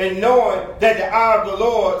comfort in knowing that the eye of the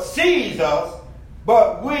Lord sees us,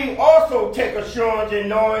 but we also take assurance in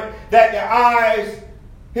knowing that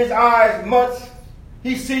his eyes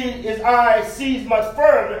sees much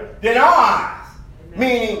further than our eyes. Amen.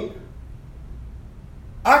 Meaning,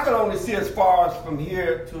 I can only see as far as from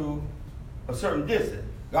here to a certain distance.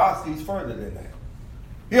 God sees further than that.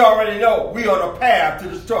 He already knows we on a path to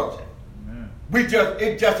destruction.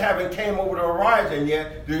 It just haven't came over the horizon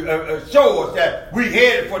yet to show us that we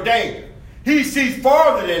headed for danger. He sees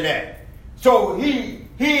farther than that. So he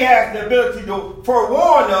has the ability to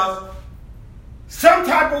forewarn us some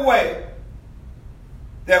type of way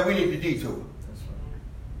that we need to detour. That's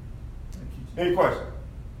right. Any questions?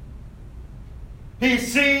 He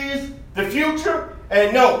sees the future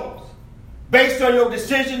and knows. Based on your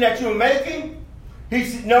decision that you're making,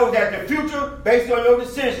 he knows that the future, based on your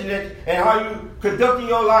decision and how you conducting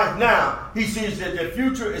your life now, he sees that the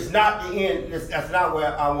future is not the end. That's not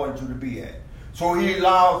where I want you to be at. So he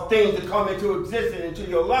allows things to come into existence into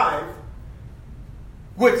your life,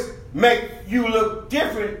 which make you look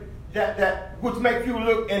different which make you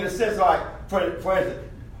look in the sense like, for instance,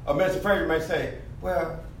 a Mr. Fraser may say,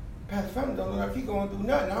 well, Pastor Fleming don't look like he's going to do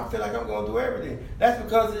nothing. I feel like I'm going to do everything. That's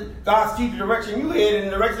because God sees the direction you headed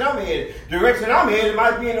and the direction I'm headed. The direction I'm headed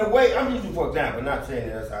might be in a way, I'm using for example, not saying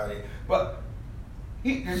that's how it is, but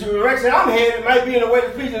the direction I'm headed might be in a way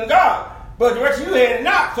that's pleasing to God. But the direction you headed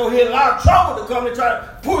not. So he'll allow trouble to come and try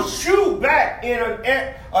to push you back in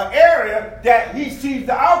an area that he sees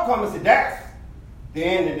the outcome and says, that's the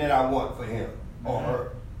ending that I want for him or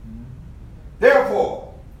her. Therefore,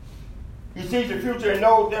 he sees the future and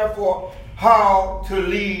knows, therefore, how to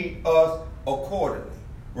lead us accordingly.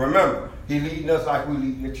 Remember, he's leading us like we're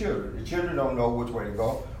leading the children. The children don't know which way to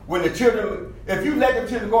go. When the children, if you let the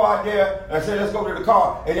children go out there and say, let's go to the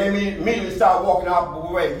car, and they immediately start walking out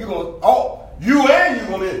the way, you're going to, you're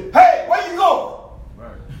going to be, hey, where you going?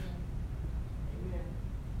 Right.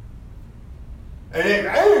 And then,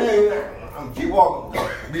 I'm keep walking.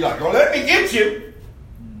 Be like, don't let me get you.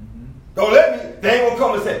 Don't let me. They ain't gonna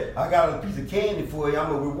come and say, I got a piece of candy for you.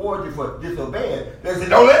 I'm gonna reward you for disobeying. They say,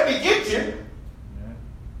 don't let me get you. Yeah.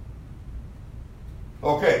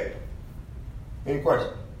 Okay. Any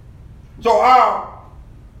questions? So our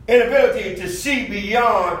inability to see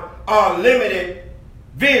beyond our limited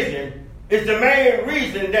vision is the main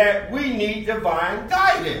reason that we need divine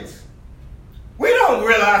guidance. We don't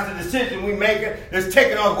realize the decision we make is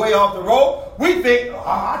taking us way off the road. We think,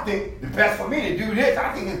 I think it's best for me to do this.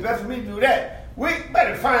 I think it's best for me to do that. We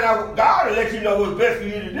better find out what God will let you know what's best for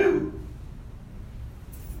you to do.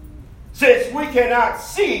 Since we cannot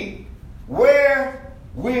see where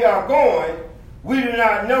we are going, we do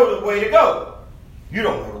not know the way to go. You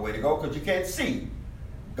don't know the way to go because you can't see.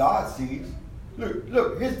 God sees.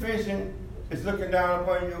 Look, his vision is looking down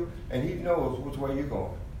upon you, and he knows which way you're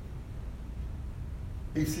going.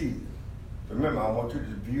 He sees it. Remember, I want you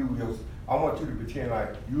to pretend like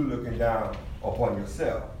you're looking down upon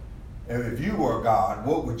yourself. And if you were God,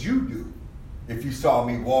 what would you do if you saw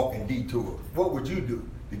me walking detours? What would you do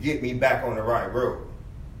to get me back on the right road?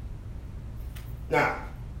 Now,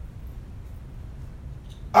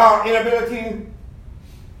 our inability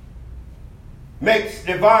makes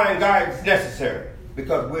divine guidance necessary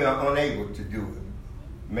because we are unable to do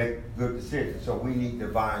it, make good decisions. So we need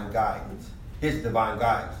divine guidance. His divine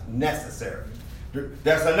guidance necessary.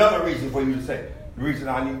 That's another reason for you to say, the reason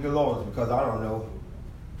I need the Lord is because I don't know.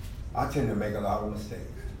 I tend to make a lot of mistakes.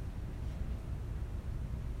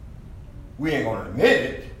 We ain't going to admit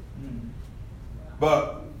it.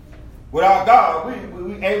 But without God,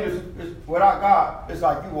 we aim to, without God, it's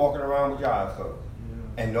like you walking around with your eyes closed.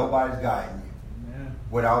 Yeah. And nobody's guiding you. Yeah.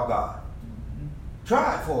 Without God. Mm-hmm.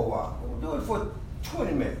 Try it for a while. Do it for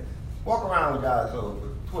 20 minutes. Walk around with your eyes closed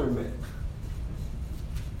for 20 minutes.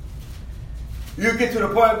 You get to the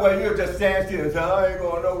point where you just stand still and say, I ain't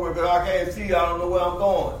going nowhere because I can't see, I don't know where I'm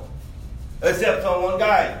going. Except someone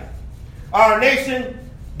guiding me. Our nation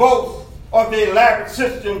boasts of the elaborate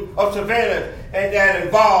system of surveillance and that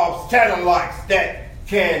involves satellites that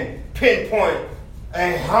can pinpoint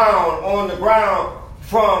a hound on the ground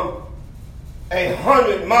from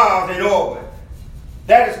 100 miles in orbit.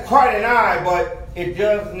 That is quite an eye, but it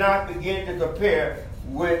does not begin to compare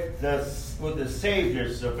with the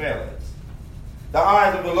Savior's surveillance. The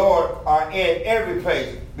eyes of the Lord are in every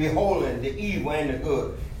place, beholding the evil and the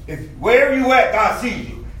good. Wherever you at, God sees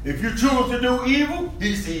you. If you choose to do evil,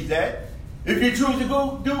 he sees that. If you choose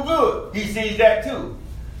to do good, he sees that too.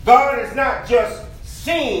 God is not just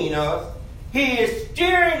seeing us, he is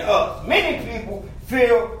steering us. Many people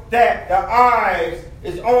feel that the eyes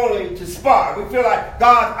is only to spy. We feel like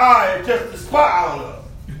God's eye is just to spy on us.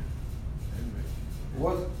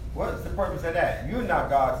 What is the purpose of that? You're not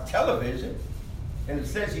God's television. In the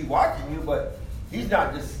sense he's watching you, but he's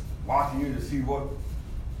not just watching you to see what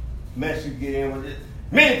mess you get in with it.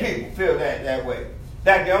 Many people feel that way.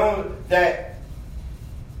 That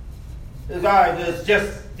his eyes is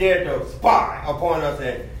just there to spy upon us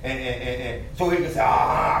and so he can say,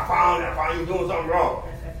 I found you doing something wrong.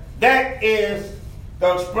 That is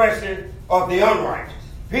the expression of the unrighteous.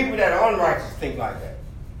 People that are unrighteous think like that.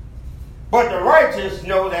 But the righteous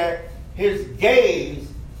know that his gaze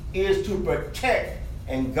is to protect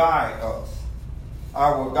and guide us. I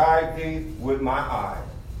will guide thee with my eyes.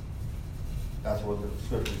 That's what the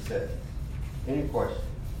scripture says. Any questions?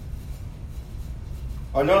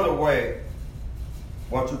 Another way,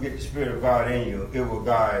 once you get the Spirit of God in you, it will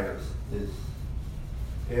guide us.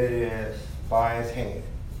 It is by his hand.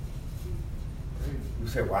 You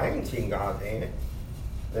say, well, I ain't seen God's hand.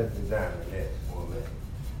 Let's examine this for a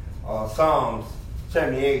minute. Psalms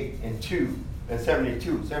 78 and 2 and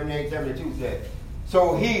 72. 78, 72 says,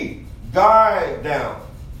 so he guide them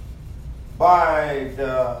by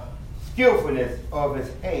the skillfulness of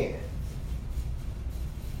his hands.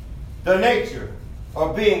 The nature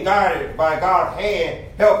of being guided by God's hand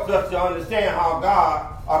helps us to understand how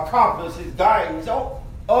God accomplishes guidance of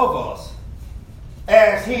us.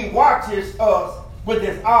 As he watches us with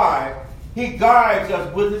his eye, he guides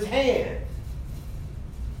us with his hand.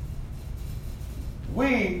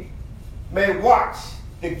 We may watch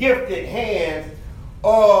the gifted hands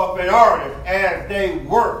of an artist as they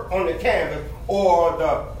work on the canvas,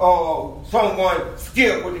 or someone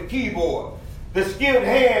skilled with the keyboard. The skilled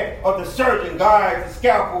hand of the surgeon guides the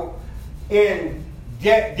scalpel in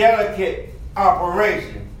delicate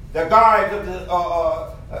operation. The guides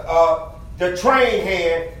of the trained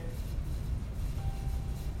hand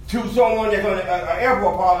to someone that's on an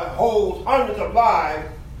airport pilot holds hundreds of lives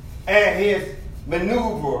at his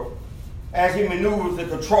maneuver, as he maneuvers the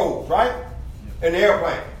controls, right? In the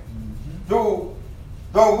airplane. Though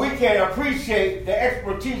we can appreciate the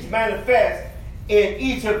expertise manifest in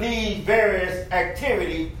each of these various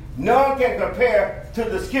activities, none can compare to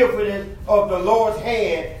the skillfulness of the Lord's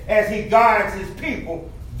hand as he guides his people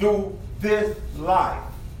through this life.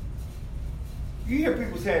 You hear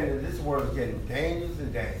people saying that this world is getting dangerous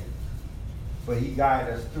and dangerous, but he guides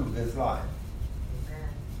us through this life.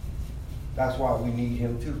 That's why we need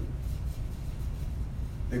him too,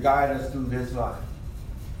 to guide us through this life.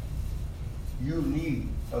 You need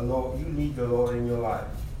the Lord. You need the Lord in your life.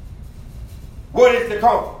 What is the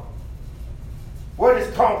comfort? What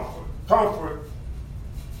is comfort? Comfort.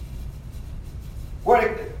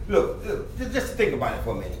 Look, just think about it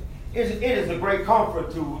for a minute. It is a great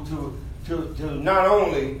comfort to not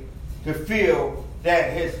only to feel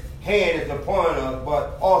that his hand is upon us,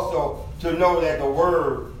 but also to know that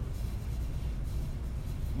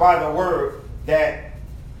by the word that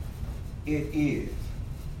it is.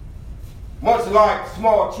 Much like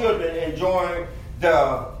small children enjoying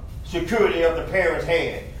the security of the parent's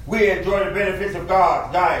hand, we enjoy the benefits of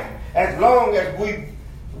God's guidance. As long as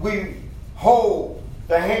we hold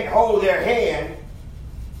their hand,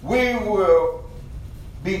 we will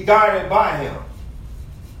be guided by him.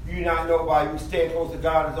 You not know by you staying close to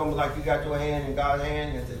God, it's almost like you got your hand in God's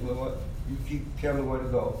hand and say, well, what? You keep telling me where to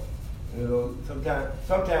go. You know,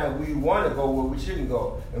 sometimes we want to go where we shouldn't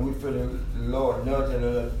go, and we feel the Lord nudging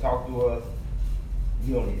us, talk to us.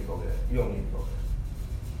 You don't need to go there. You don't need to go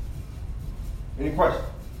there. Any questions?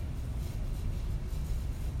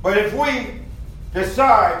 But if we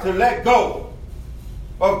decide to let go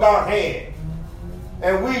of God's hand,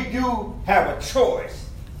 and we do have a choice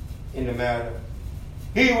in the matter,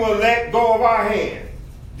 he will let go of our hand.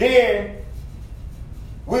 Then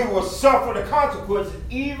we will suffer the consequences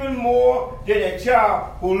even more than a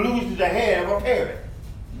child who loses the hand of a parent.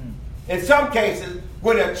 In some cases,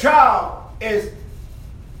 when a child is,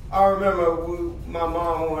 I remember my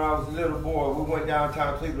mom, when I was a little boy, we went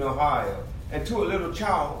downtown Cleveland, Ohio, and to a little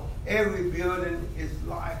child, every building is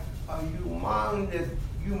like a humongous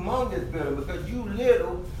building, because you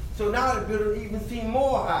little, so now the building even seemed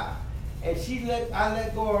more high. And I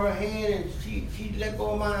let go of her hand, and she let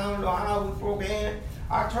go of mine. I don't know how we broke hand.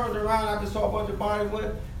 I turned around, I just saw a bunch of bodies with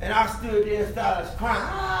it, and I stood there and started crying.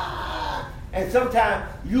 Ah! And sometimes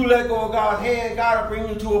you let go of God's hand, God will bring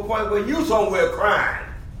you to a point where you somewhere crying.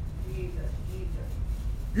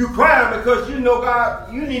 You crying because you know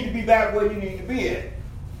God, you need to be back where you need to be at,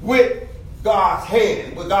 with God's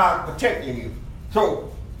hand, with God protecting you.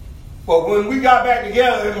 So, but when we got back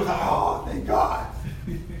together, it was like, oh, thank God.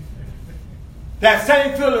 That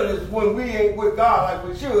same feeling is when we ain't with God like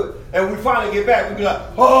we should, and we finally get back, we be like,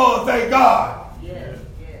 oh, thank God. Yes.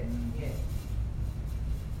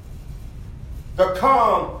 The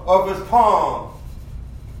calm of his palm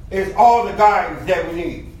is all the guidance that we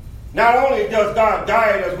need. Not only does God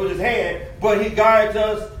guide us with his hand, but he guides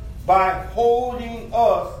us by holding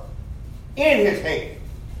us in his hand.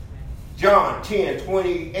 John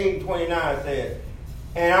 10:28-29 says,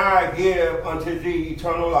 and I give unto thee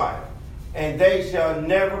eternal life, and they shall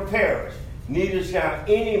never perish, neither shall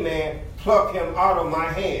any man pluck him out of my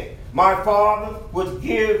hand. My Father, which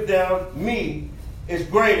gives them me, is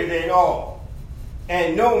greater than all,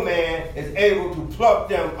 and no man is able to pluck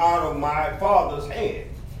them out of my Father's hand.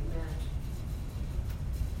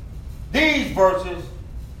 These verses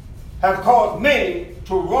have caused many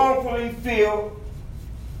to wrongfully feel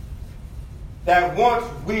that once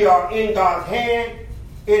we are in God's hand,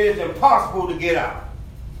 it is impossible to get out.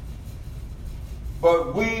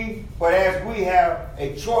 But as we have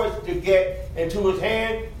a choice to get into his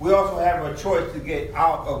hand, we also have a choice to get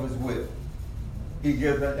out of his will. He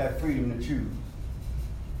gives us that freedom to choose.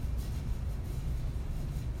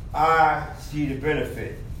 I see the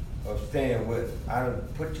benefit of staying with it. I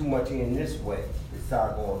don't put too much in this way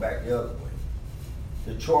besides going back the other way.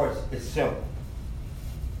 The choice is simple.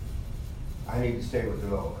 I need to stay with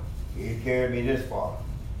the Lord. He carried me this far.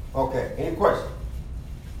 Okay, any questions?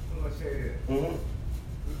 I'm gonna say this. Mm-hmm.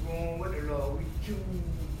 We're going with the Lord. We choose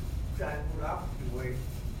try to go the opposite way.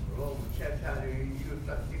 The Lord will chastise you. You'll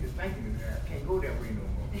start to get the thinking that I can't go that way no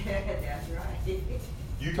more. That's right.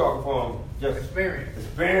 You talking from just Experience.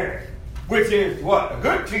 experience, which is what? A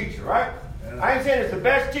good teacher, right? Yeah. I ain't saying it's the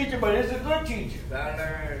best teacher, but it's a good teacher. So I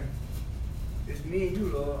learned it's me and you,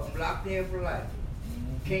 Lord. I'm locked in for life.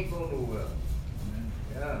 Can't go nowhere.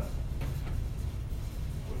 Yeah.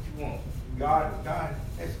 What you want? God,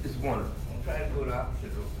 it's wonderful. Don't try to go the opposite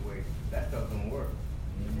of the way. That stuff don't work.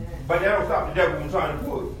 But that don't stop the devil from trying to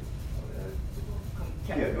pull you. Come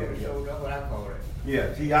tap Yeah, you on yeah, the yeah. shoulder. That's what I call it.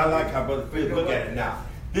 Yeah, see, I like how Brother Phil look at it now.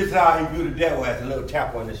 This is how he view the devil as a little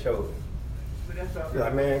tap on the shoulder. But that's all. You're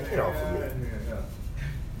like, man, get off of me. Yeah.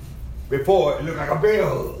 Before, it looked like a bear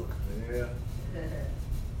hug. Yeah.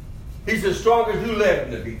 He's as strong as you let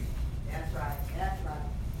him to be. That's right. That's right.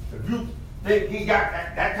 If you think he got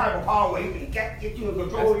that type of power where he can get you in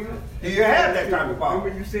control of you, you have that type of power.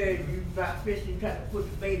 Remember you said you got fishing, tried to put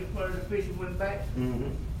the bait in front of the fish and went back?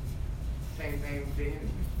 Mm-hmm. Same thing with the enemy.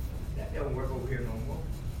 That don't work over here no more.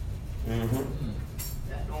 Mm-hmm.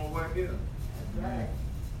 That don't work here. That's right.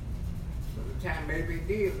 So the time maybe it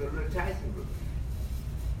did, but a little Tyson group.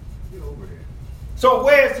 Get over there. So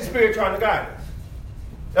where's the Spirit trying to guide us?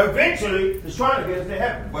 Eventually, it's trying to get us to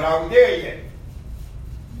heaven. But are we there yet?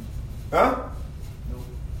 Huh? No.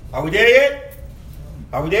 Are we there yet?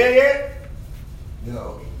 Are we there yet?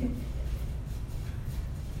 No.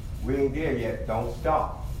 We ain't there yet. Don't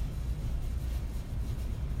stop.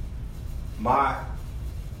 My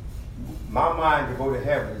mind to go to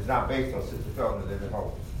heaven is not based on Sister Felton living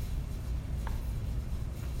hope.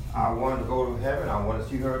 I want to go to heaven. I want to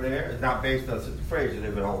see her there. It's not based on Sister Fraser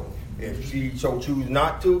living hope. If she so choose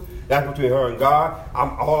not to, that's between her and God.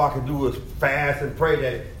 All I can do is fast and pray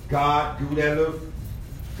that God do that little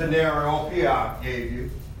scenario on here I gave you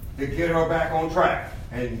to get her back on track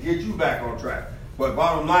and get you back on track. But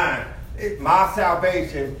bottom line, my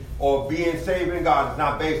salvation or being saved in God is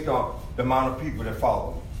not based on the amount of people that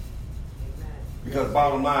follow me. Amen. Because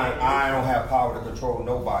bottom line, I don't have power to control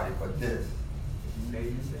nobody but this. You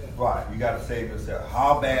save yourself. Right, you got to save yourself.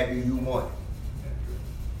 How bad do you want it?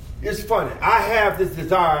 It's funny. I have this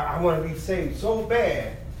desire. I want to be saved so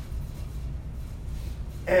bad.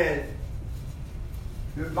 And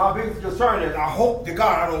my biggest concern is I hope to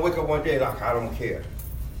God I don't wake up one day like I don't care.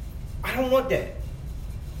 I don't want that.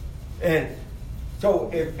 And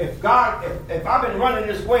so if I've been running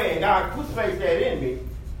this way and God puts that in me,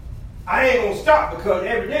 I ain't going to stop because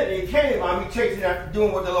evidently it came on me chasing after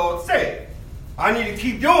doing what the Lord said. I need to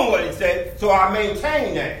keep doing what He said so I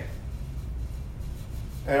maintain that.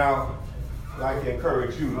 And I would like to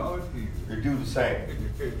encourage you to do the same.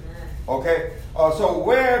 Okay? So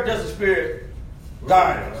where does the Spirit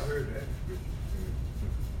guide us? I heard that.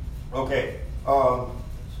 Okay.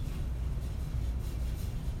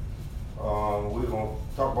 We're going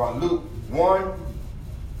to talk about Luke 1,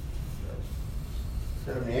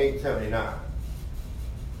 78, 79.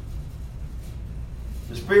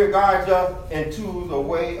 The Spirit guides us into the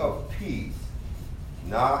way of peace,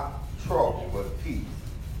 not trouble, but peace.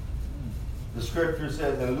 The scripture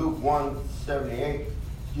says in Luke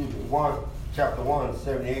chapter 1,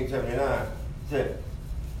 78, 79, said,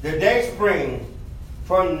 the day spring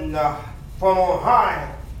from on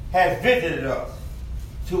high has visited us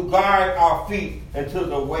to guide our feet into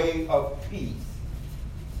the way of peace.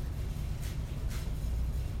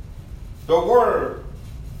 The word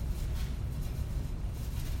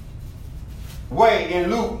way in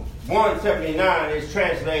Luke 1:79 is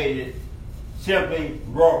translated simply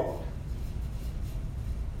road.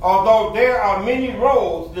 Although there are many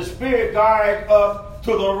roads, the Spirit guides us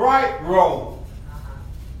to the right road.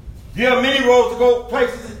 There are many roads to go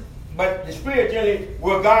places, but the Spirit generally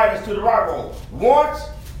will guide us to the right road. Once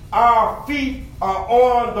our feet are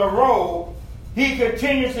on the road, He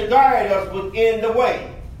continues to guide us within the way.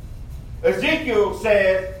 Ezekiel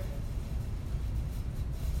says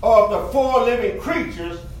of the 4 living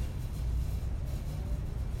creatures,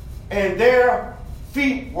 and their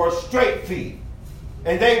feet were straight feet.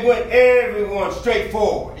 And they went everyone straight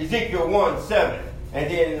forward. Ezekiel 1:7 and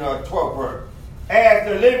then 12 verse. As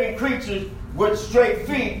the living creatures with straight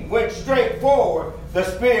feet went straight forward, the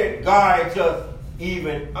Spirit guides us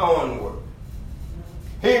even onward.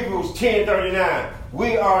 Hebrews 10:39.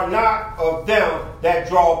 We are not of them that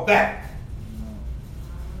draw back.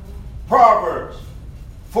 Proverbs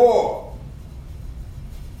 4,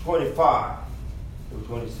 25 through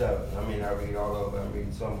 27. I mean, I read all of it. I'm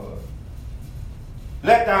reading some of it.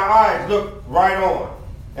 Let thy eyes look right on,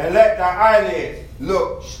 and let thy eyelids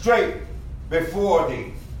look straight before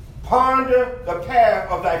thee. Ponder the path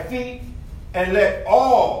of thy feet, and let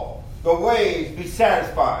all the ways be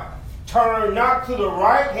satisfied. Turn not to the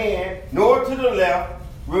right hand, nor to the left.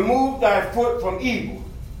 Remove thy foot from evil.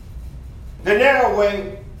 The narrow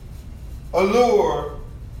way allure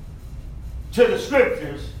to the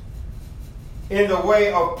scriptures in the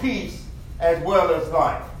way of peace as well as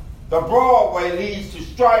life. The broad way leads to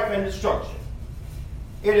strife and destruction.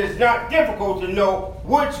 It is not difficult to know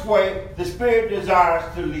which way the Spirit desires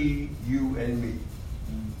to lead you and me.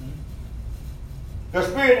 The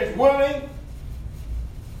Spirit is willing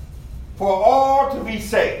for all to be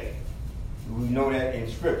saved. We know that in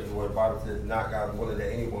Scripture, where the Bible says, not God willing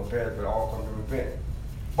that anyone perish, but all come to repentance.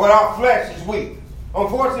 But our flesh is weak.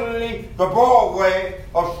 Unfortunately, the broad way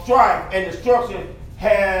of strife and destruction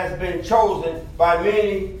has been chosen by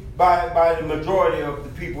many, by the majority of the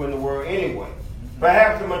people in the world anyway.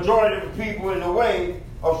 Perhaps the majority of the people in the way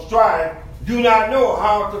of strife do not know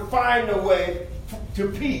how to find the way to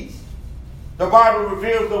peace. The Bible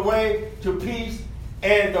reveals the way to peace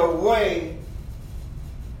and the way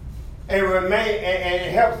and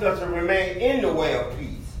it helps us to remain in the way of peace.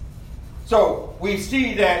 So we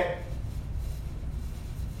see that.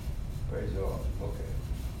 Praise the Lord. Okay.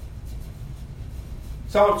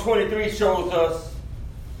 Psalm 23 shows us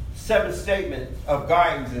 7 statements of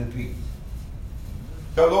guidance and peace.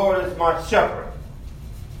 The Lord is my shepherd.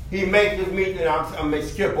 He maketh me, and I'm going to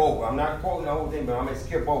skip over. I'm not quoting the whole thing, but I'm going to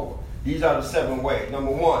skip over. These are the 7 ways.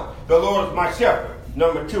 Number 1, the Lord is my shepherd.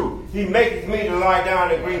 Number 2, he maketh me to lie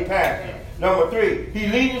down in green pasture. Number 3, he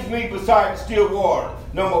leadeth me beside the still water.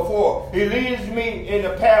 Number 4, he leadeth me in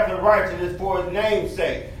the path of righteousness for his name's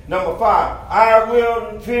sake. Number 5, I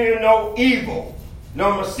will fear no evil.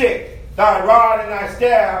 Number 6, thy rod and thy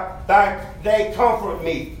staff, they comfort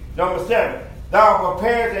me. Number 7, thou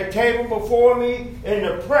preparest a table before me in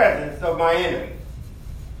the presence of my enemy.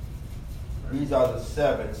 These are the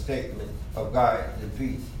 7 statements of guidance and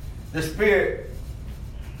peace. The Spirit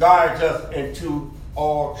guides us into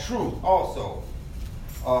all truth also.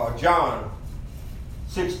 John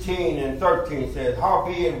 16 and 13 says,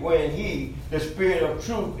 howbeit when he, the Spirit of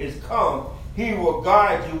truth, is come, he will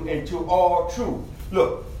guide you into all truth.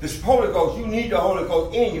 Look, this Holy Ghost, you need the Holy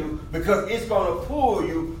Ghost in you because it's going to pull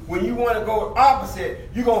you. When you want to go opposite,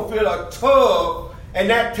 you're going to feel a tug, and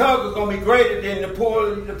that tug is going to be greater than the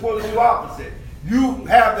pulling you opposite. You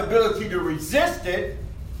have the ability to resist it,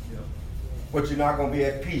 but you're not going to be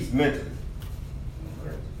at peace mentally.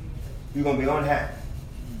 You're going to be unhappy.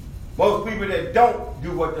 Most people that don't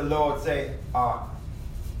do what the Lord say are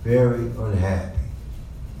very unhappy.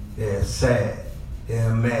 They're sad.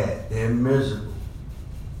 They're mad. They're miserable.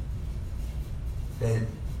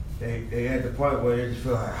 They at the point where they just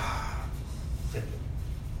feel like, sick.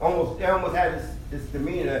 They almost have this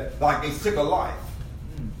demeanor like they sick of life.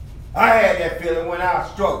 I had that feeling when I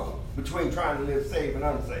struggled between trying to live saved and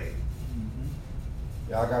unsaved.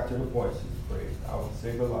 Yeah, I got to the point, Sister Praise. I was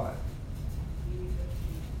sick of life.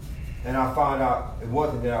 And I found out it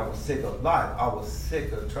wasn't that I was sick of life. I was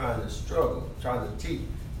sick of trying to struggle, trying to teach.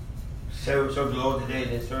 Serve the Lord today,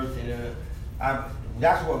 then serve.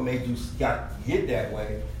 That's what made you get that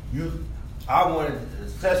way. I wanted to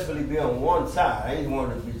successfully be on one side. I didn't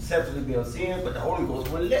want to successfully be on sin, but the Holy Ghost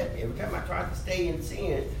wouldn't let me. Every time I tried to stay in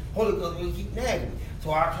sin, Holy Ghost would keep nagging me.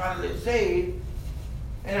 So I try to live saved,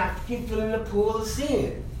 and I keep feeling the pull of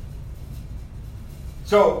sin.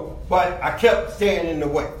 So, but I kept staying in the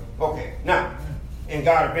way. Okay, now, and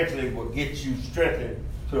God eventually will get you strengthened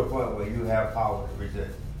to the point where you have power to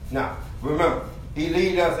resist. Now, remember, He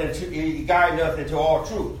guides us into all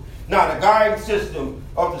truth. Now, the guiding system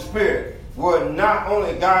of the Spirit will not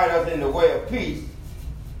only guide us in the way of peace,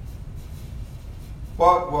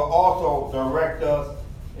 but will also direct us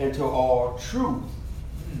into all truth.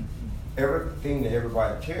 Everything that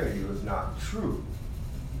everybody tells you is not true.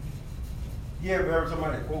 You ever heard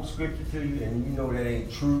somebody quote scripture to you and you know that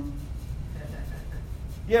ain't true?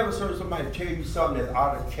 You ever heard somebody tell you something that's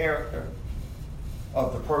out of character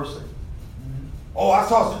of the person? Oh, I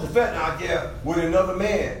saw Sister Fenton out there with another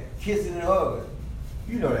man kissing and hugging.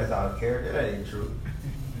 You know that's out of character. That ain't true.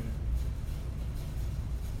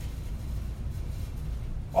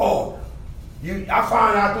 Oh, I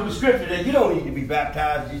found out through the scripture that you don't need to be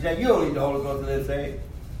baptized. You don't need the Holy Ghost to live saved.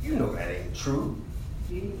 You know that ain't true.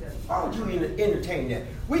 Why would you entertain that?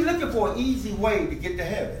 We're looking for an easy way to get to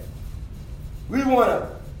heaven. We want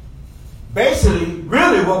to, basically,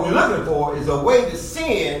 really what we're looking for is a way to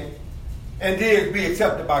sin and then be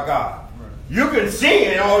accepted by God. You can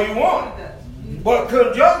sin all you want, Yeah. but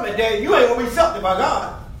come judgment day, you ain't gonna be accepted by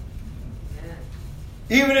God.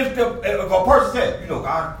 Even if a person said,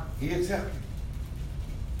 God, He accepts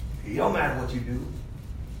you. It don't matter what you do.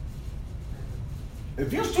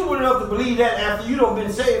 If you're stupid enough to believe that after you don't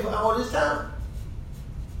been saved all this time,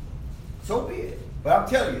 so be it. But I'm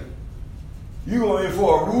telling you, you're going in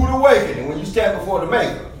for a rude awakening when you stand before the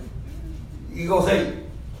Maker. You're going to say,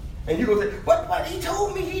 and you're going to say, but he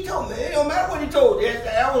told me. It don't matter what he told you.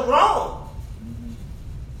 That was wrong.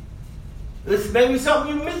 This may be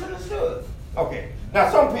something you misunderstood. Okay. Now,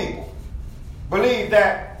 some people believe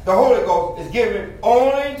that the Holy Ghost is given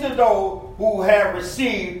only to those who have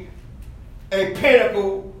received a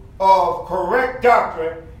pinnacle of correct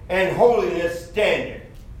doctrine and holiness standard.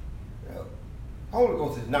 The Holy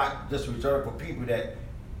Ghost is not just reserved for people that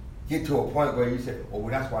get to a point where you say, oh,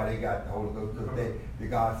 well, that's why they got the Holy Ghost, because they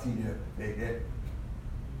God see them.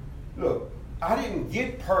 Look, I didn't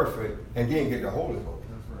get perfect and didn't get the Holy Ghost.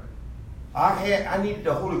 That's right. I needed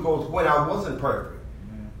the Holy Ghost when I wasn't perfect.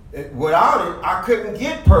 Without it, I couldn't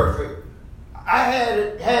get perfect. I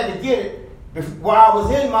had to get it while I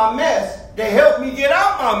was in my mess to help me get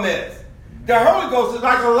out my mess. The Holy Ghost is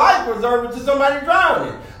like a life preserver to somebody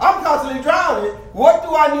drowning. I'm constantly drowning. What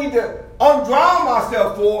do I need to undrown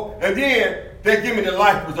myself for? And then they give me the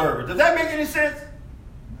life preserver. Does that make any sense?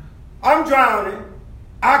 I'm drowning.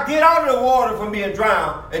 I get out of the water from being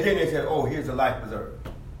drowned, and then they say, oh, here's a life preserver.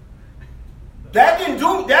 That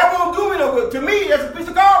won't do me no good. To me, that's a piece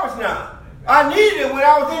of garbage now. I needed it when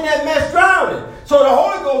I was in that mess drowning. So the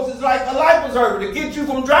Holy Ghost is like a life preserver to get you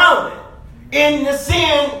from drowning in that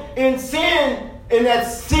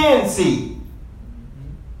sin sea.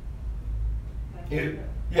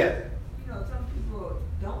 Yes. Some people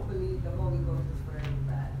don't believe the Holy Ghost is for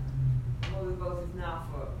everybody. The Holy Ghost is not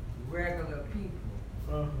for regular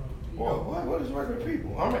people. What is regular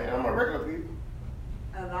people? I'm a regular people.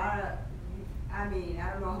 A lot of, I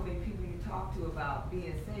don't know how many people you talk to about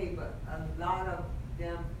being saved, but a lot of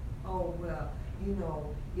them, oh, well,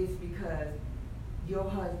 it's because your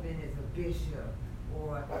husband is a bishop,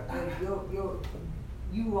 or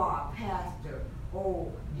you are a pastor,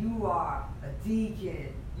 or you are a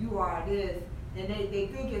deacon, you are this, and they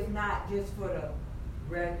think it's not just for the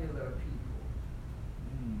regular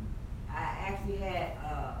people. I actually had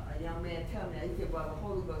a young man tell me that. He said, well, the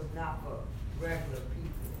Holy Ghost is not for regular people.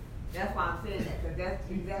 That's why I'm saying that, because that's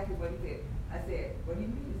exactly what he said. I said, what do you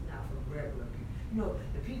mean it's not for regular people?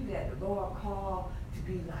 The people that the Lord called to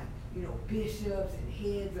be like, bishops and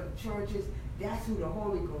heads of churches, that's who the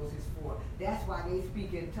Holy Ghost is for. That's why they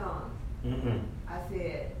speak in tongues. Mm-mm. I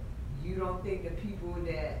said, you don't think the people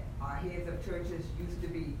that are heads of churches used to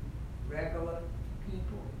be regular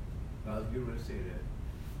people? I was going to say that.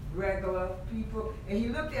 Regular people? And he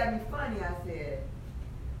looked at me funny. I said,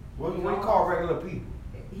 What do you call regular people?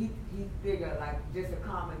 He's bigger, like just a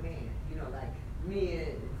common man. Like me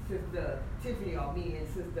and Sister Tiffany, or me and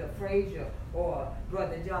Sister Frazier, or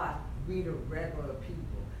Brother Josh. We the regular people.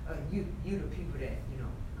 You the people that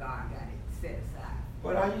God got it set aside.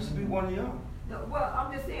 But I used to be one of y'all. No, well,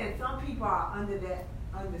 I'm just saying some people are under that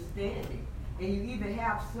understanding, and you even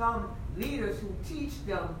have some leaders who teach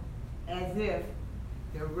them as if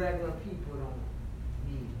the regular people don't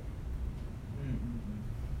need it.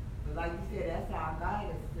 But like you said, that's our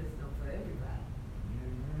guidance system for everybody.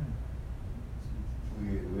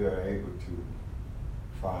 We are able to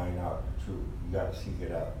find out the truth. You got to seek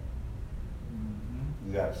it out.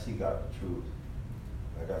 You got to seek out the truth.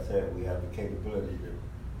 Like I said, we have the capability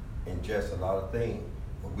to ingest a lot of things,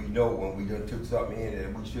 but we know when we done took something in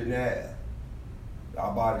that we shouldn't have.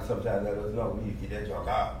 Our body sometimes let us know we need to get that junk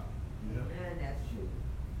out. Man, that's true.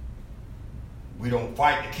 We don't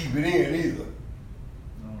fight to keep it in either.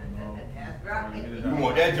 That's right. You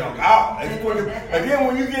want that junk out. And then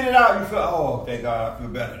when you get it out, you feel, oh, thank God, I feel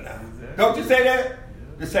better now. Exactly. Don't you say that?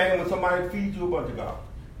 The same when somebody feeds you a bunch of garbage.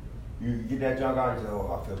 You get that junk out and you say,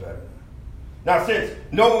 oh, I feel better now. Now, since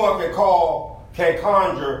no one can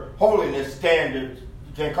conjure holiness standards,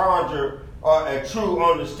 can conjure a true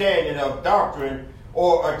understanding of doctrine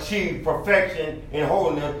or achieve perfection in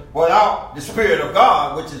holiness without the Spirit of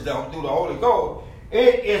God, which is through the Holy Ghost,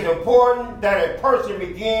 it is important that a person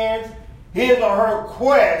begins his or her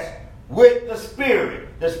quest with the Spirit.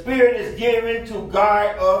 The Spirit is given to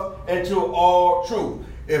guide us into all truth.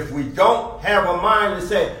 If we don't have a mind to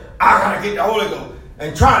say, I got to get the Holy Ghost,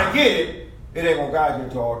 and try to get it, it ain't going to guide you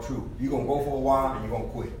into all truth. You're going to go for a while and you're going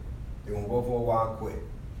to quit. You're going to go for a while and quit.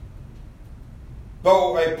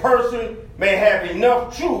 Though a person may have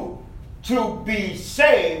enough truth to be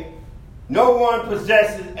saved, no one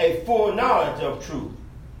possesses a full knowledge of truth.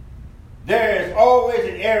 There is always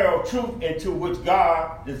an area of truth into which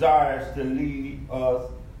God desires to lead us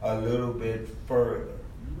a little bit further.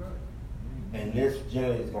 And this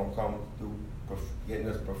generally is going to come through getting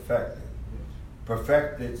us perfected.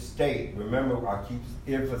 Perfected state. Remember, I keep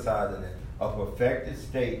emphasizing it. A perfected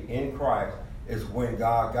state in Christ is when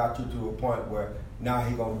God got you to a point where now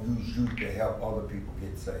He's going to use you to help other people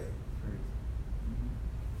get saved.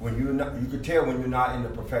 When you're not, you can tell when you're not in the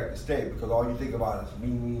perfected state because all you think about is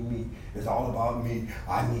me. It's all about me.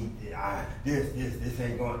 I need this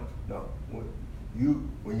ain't going. No,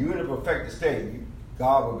 when you're in a perfected state,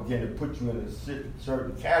 God will begin to put you in a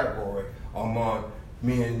certain category among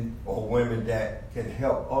men or women that can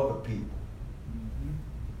help other people.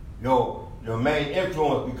 Your main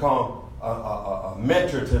influence become a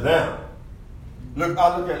mentor to them. Look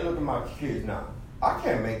at my kids now. I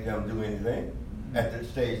can't make them do anything at the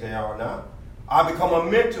stage they are now. I become a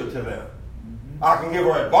mentor to them. I can give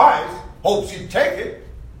her advice, hope she take it.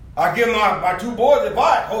 I give my two boys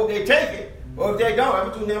advice, hope they take it. Or if they don't, I'm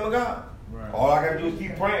between them and God. Right. All I got to do is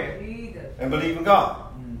keep praying and believe in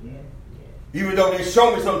God. Even though they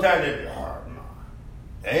show me sometimes that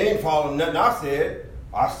they ain't following nothing I said,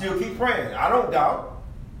 I still keep praying. I don't doubt.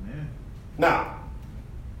 Now,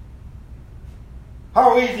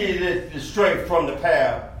 how easy is it to stray from the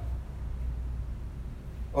path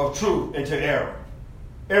of truth into error?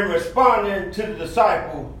 In responding to the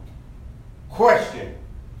disciple question,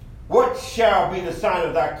 what shall be the sign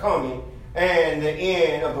of thy coming and the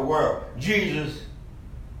end of the world? Jesus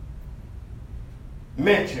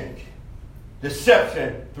mentioned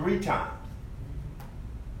deception 3 times.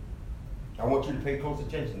 I want you to pay close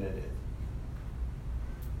attention to this.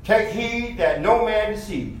 Take heed that no man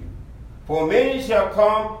deceive you. For many shall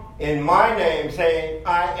come in my name, saying,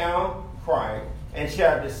 I am Christ, and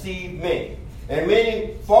shall deceive many. And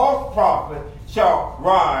many false prophets shall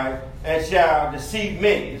rise and shall deceive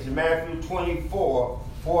many. It's in Matthew 24,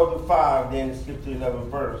 4-5, then skip to 11th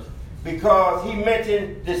verse. Because he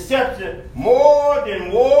mentioned deception more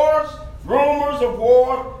than wars, rumors of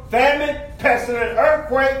war, famine, pestilence,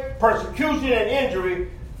 earthquake, persecution, and injury.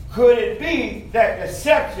 Could it be that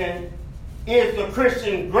deception is the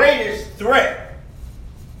Christian's greatest threat?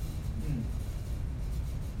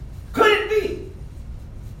 Could it be?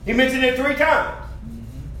 He mentioned it 3 times.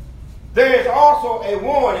 There is also a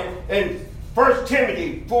warning in 1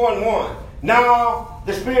 Timothy 4:1. Now,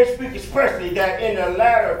 the Spirit speaks expressly that in the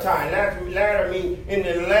latter time, latter means in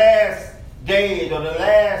the last days or the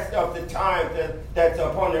last of the time that's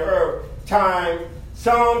upon the earth, time,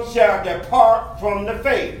 some shall depart from the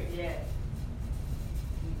faith. Yes.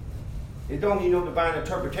 It don't need no divine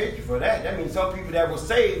interpretation for that. That means some people that were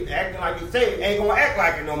saved, acting like you're saved, ain't going to act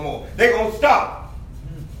like it no more. They're going to stop.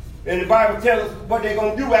 And the Bible tells us what they're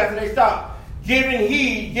going to do after they stop. Giving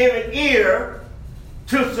heed, giving ear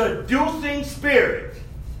to seducing spirits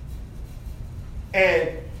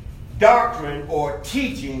and doctrine or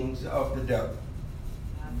teachings of the devil.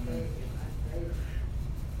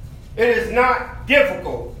 It is not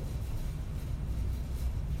difficult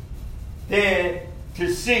then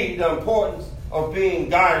to see the importance of being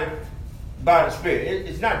guided by the Spirit.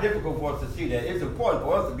 It's not difficult for us to see that. It's important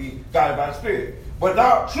for us to be guided by the Spirit.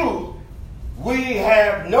 Without truth, we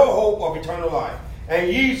have no hope of eternal life. And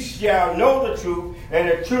ye shall know the truth, and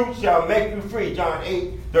the truth shall make you free. John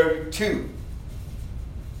 8:32.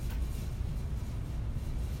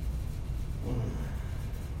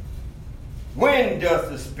 When does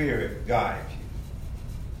the Spirit guide you?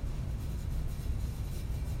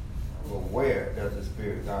 Well, where does the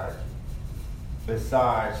Spirit guide you?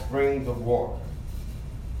 Besides springs of water.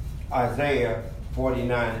 Isaiah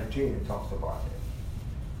 49:10 talks about that.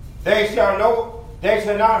 They shall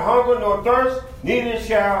not hunger nor thirst, neither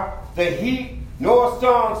shall the heat nor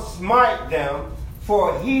sun smite them,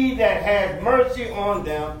 for he that has mercy on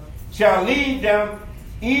them shall lead them,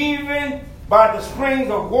 even by the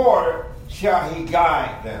springs of water shall he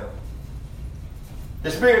guide them.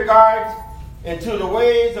 The Spirit guides into the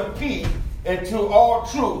ways of peace, into all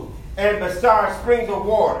truth, and beside springs of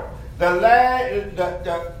water. The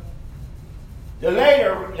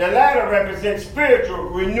latter represents spiritual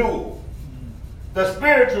renewal. The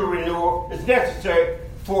spiritual renewal is necessary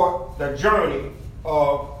for the journey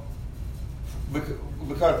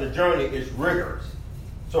because the journey is rigorous.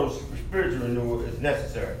 So spiritual renewal is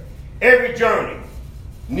necessary. Every journey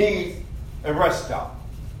needs a rest stop.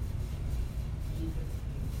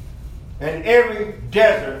 And every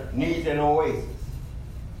desert needs an oasis.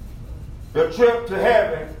 The trip to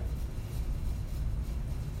heaven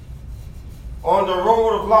on the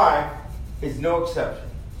road of life is no exception.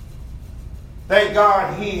 Thank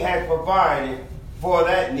God he has provided for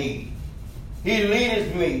that need. He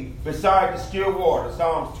leadeth me beside the still water,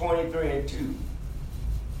 Psalms 23:2.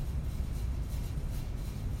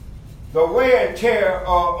 The wear and tear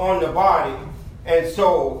on the body and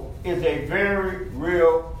soul is a very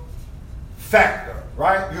real factor,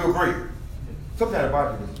 right? You agree? Sometimes the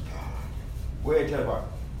body is wear and tear the body.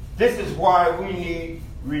 This is why we need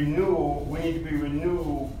renewal. We need to be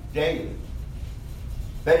renewed daily.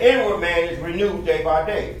 The inward man is renewed day by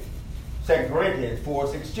day. 2 Corinthians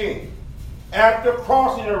 4:16. After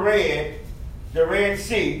crossing the Red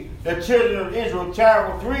Sea, the children of Israel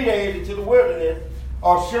traveled 3 days into the wilderness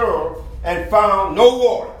of Shur and found no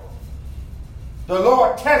water. The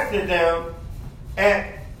Lord tested them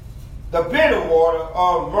at the bitter water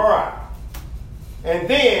of Marah and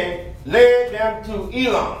then led them to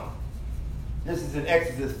Elam. This is in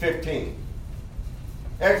Exodus 15.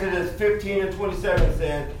 Exodus 15:27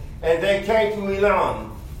 says, and they came to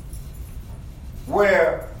Elam,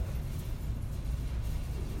 where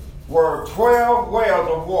were 12 wells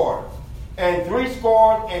of water, and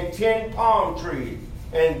 70 palm trees,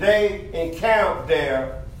 and they encamped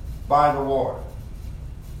there by the water.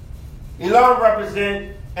 Elam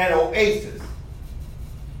represents an oasis.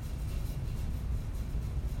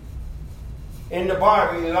 In the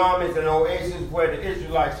Bible, Elam is an oasis where the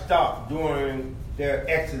Israelites stopped during their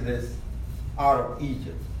exodus out of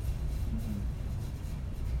Egypt.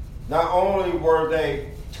 Not only were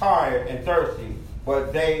they tired and thirsty,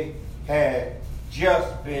 but they had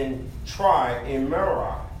just been tried in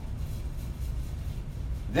Meribah.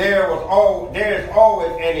 There is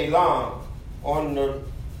always an Elam on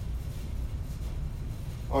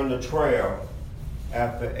the trail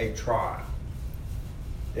after a trial.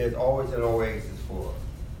 There's always an oasis for us.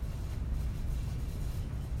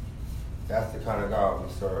 That's the kind of God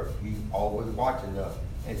we serve. He's always watching us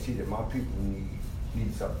and see that my people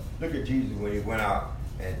need something. Look at Jesus when he went out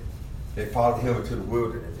and they followed him into the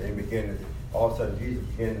wilderness and he began to, all of a sudden Jesus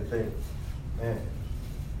began to think, man,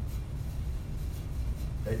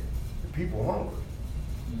 the people are hungry.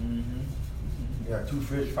 Mm-hmm. You got 2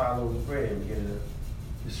 fish, 5 loaves of bread and began to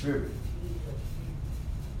distribute.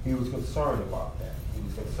 He was concerned about that. He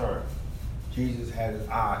was concerned. Jesus had his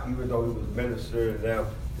eye, even though he was ministering to them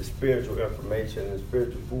the spiritual information and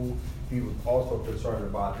spiritual food, he was also concerned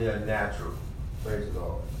about their natural. Praise the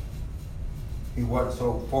Lord. He wasn't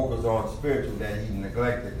so focused on spiritual that he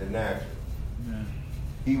neglected the natural. Yeah.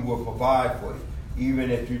 He will provide for you. Even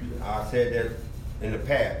if I said that in the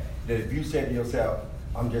past, that if you said to yourself,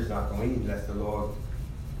 I'm just not going to eat unless the Lord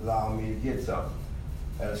allow me to get something.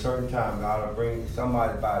 At a certain time, God will bring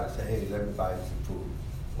somebody by to say, hey, let me buy you some food.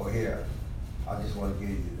 Or here, I just want to give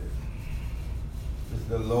you this. This is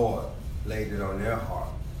the Lord laid it on their heart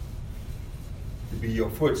to be your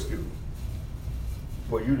footstool.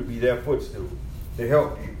 For you to be their footstool. To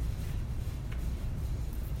help you.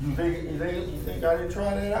 You think I didn't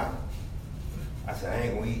try that out? I said, I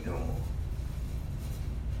ain't going to eat no more.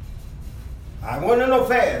 I wasn't no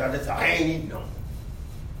fast. I just said, I ain't eating no more.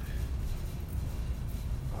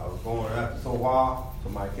 I was going after so a while,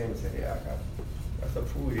 somebody came and said, yeah, I got some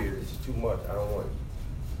food here. This is too much. I don't want it.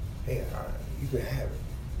 Hey, you can have it.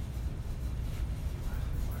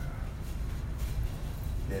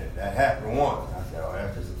 Then that happened once. I said, oh,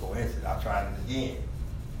 that's just a coincidence. I tried it again.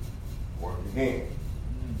 Worked again.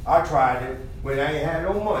 I tried it when I ain't had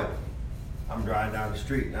no money. I'm driving down the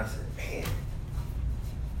street and I said, man,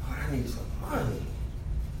 I need some money.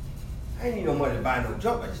 I ain't need no money to buy no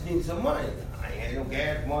junk. I just need some money. I ain't had no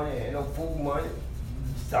gas money. I ain't no food money.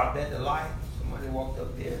 Stopped at the light. Somebody walked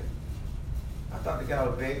up there. I thought the guy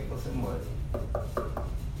was begging for some money.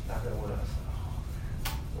 Knocked on when I said,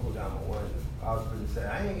 oh, rolled down my window. I was going to say,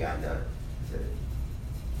 I ain't got nothing. He said,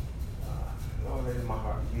 Lord, let in my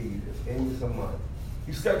heart give you this. Give me some money.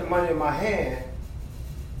 He stuck the money in my hand,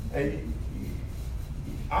 and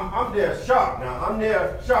I'm there shocked now. I'm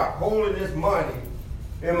there shocked, holding this money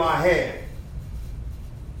in my hand.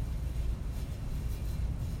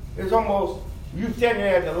 It's almost, you standing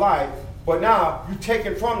there at the light, but now you take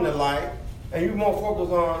it from the light, and you more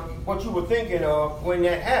focused on what you were thinking of when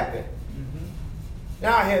that happened.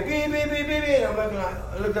 Now I hear beep, beep, beep, beep, beep. And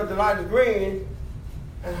I looked up, the light is green,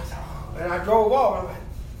 and I said, oh, and I drove off. I'm like,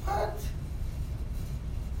 what?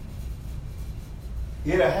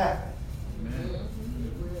 It'll happen. Amen.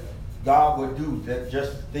 God would do that,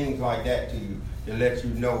 just things like that to you to let you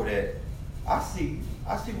know that I see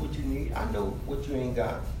what you need. I know what you ain't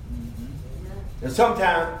got. Mm-hmm. And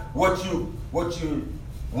sometimes what you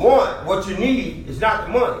want, what you need is not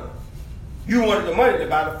the money. You wanted the money to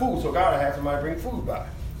buy the food, so God will have somebody bring food by.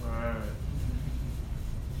 Right.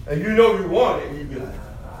 And you know you want it, and you be like,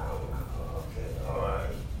 okay, all right.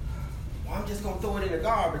 Well, I'm just gonna throw it in the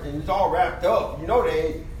garbage, and it's all wrapped up. You know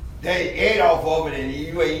they ate off of it, and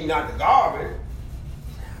you ain't eating out the garbage.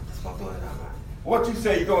 I'm just gonna throw it in the garbage. What you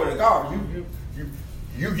say you throw it in the garbage?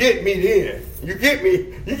 You get me then. You get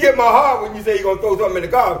me. You get my heart when you say you're gonna throw something in the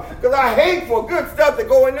garbage, because I hate for good stuff to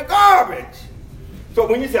go in the garbage. So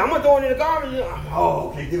when you say I'm gonna throw it in the garbage,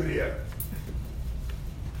 okay, give it here.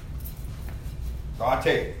 So I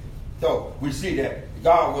take it. So we see that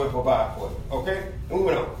God will provide for you. Okay?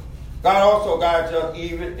 Moving on. God also guides us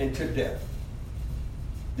even into death.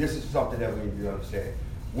 This is something that we need to understand.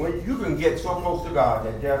 When you can get so close to God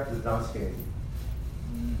that death does not scare you.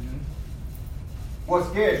 Mm-hmm. What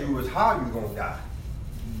scares you is how you're going to die.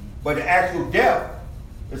 But the actual death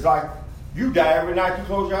is like you die every night you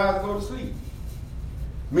close your eyes and go to sleep.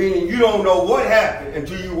 Meaning you don't know what happened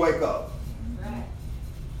until you wake up. Right.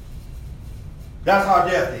 That's how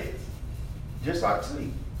death is. Just like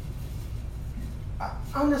sleep. I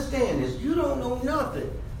understand this. You don't know nothing.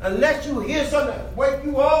 Unless you hear something that wake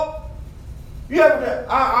you up. You ever,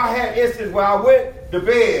 I had instances where I went to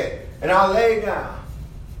bed and I lay down.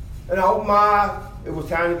 And I opened my eyes. It was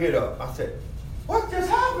time to get up. I said, what just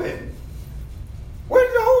happened? Where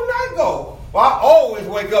did the whole night go? Well, I always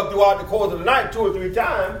wake up throughout the course of the night 2 or 3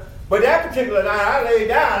 times. But that particular night I laid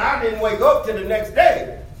down. I didn't wake up till the next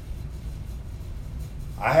day.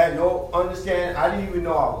 I had no understanding. I didn't even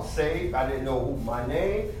know I was saved. I didn't know my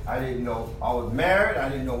name. I didn't know I was married. I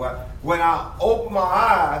didn't know what. When I opened my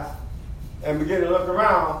eyes and began to look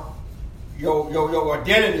around, your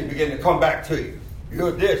identity began to come back to you.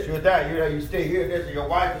 You're this, you're that, you're that, you stay here, this, and your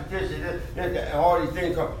wife is this, and this, that, and all these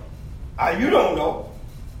things come. You don't know.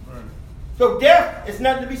 Right. So death is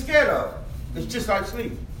nothing to be scared of. It's just like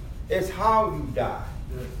sleep. It's how you die.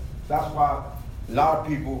 Yes. That's why a lot of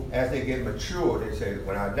people, as they get mature, they say,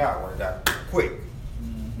 when I die, I want to die quick.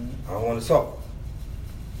 Mm-hmm. I don't want to suffer.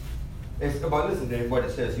 But listen to what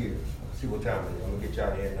it says here. Let's see what time it is. I'm going to get you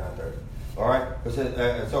out of here at 9:30. All right? It says,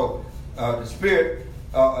 the Spirit,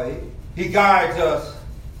 He guides us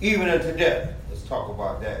even unto death. Let's talk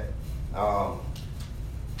about that. Death.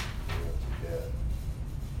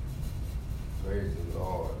 Praise the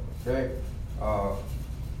Lord. Okay?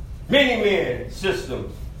 Many men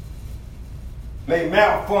systems may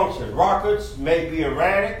malfunction. Rockets may be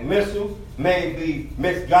erratic. Missiles may be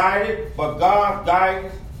misguided. But God's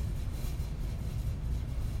guidance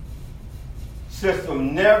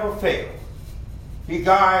system never fails. He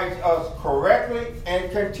guides us correctly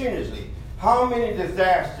and continuously. How many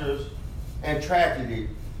disasters and tragedies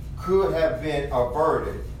could have been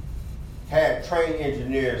averted had trained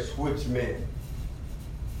engineers switched men,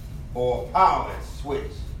 or pilots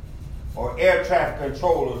switched, or air traffic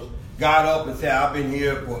controllers got up and said, I've been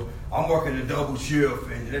here I'm working a double shift,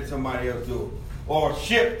 and let somebody else do it. Or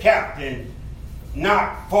ship captain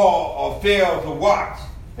not fall or fail to watch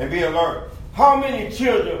and be alert. How many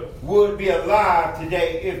children would be alive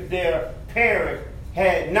today if their parents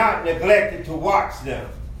had not neglected to watch them?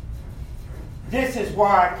 This is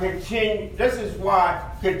why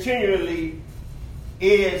continually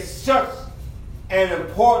is such an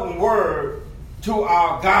important word to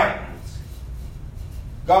our guidance.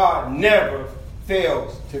 God never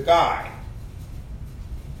fails to guide.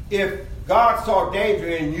 If God saw danger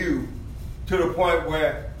in you to the point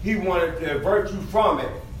where He wanted to avert you from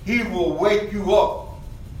it, He will wake you up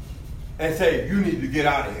and say, you need to get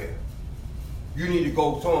out of here. You need to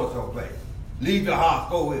go so-and-so place. Leave the house,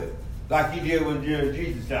 go here. Like He did during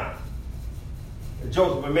Jesus' time. And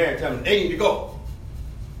Joseph and Mary tell them, they need to go.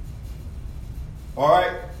 All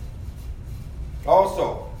right?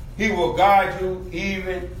 Also, He will guide you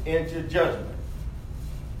even into judgment.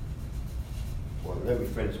 Well, let me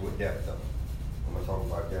finish with death, though. I'm going to talk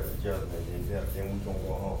about death and judgment and death, then we're going to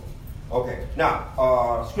go home. Okay,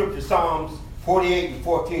 now, Scripture Psalms 48 and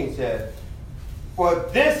 14 says, for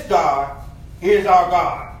this God is our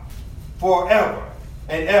God forever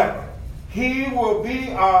and ever. He will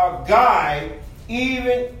be our guide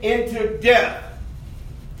even into death.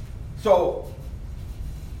 So,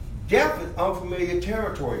 death is unfamiliar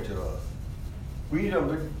territory to us. We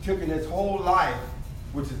done taken this whole life,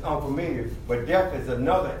 which is unfamiliar, but death is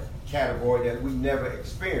another category that we never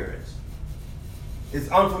experienced. It's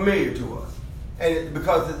unfamiliar to us. And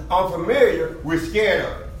because it's unfamiliar, we're scared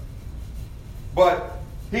of it. But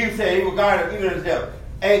He said He will guide us even unto death.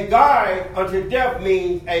 A guide unto death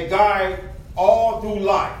means a guide all through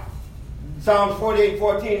life. Psalms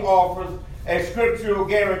 48:14 offers a scriptural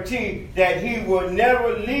guarantee that He will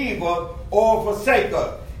never leave us or forsake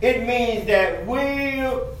us. It means that we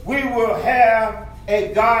will have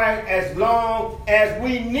a guide as long as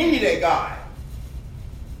we need a guide.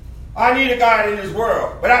 I need a guide in this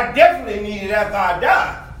world, but I definitely need it after I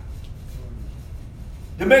die.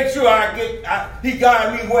 To make sure he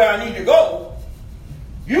guides me where I need to go.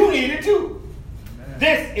 You need it too. Amen.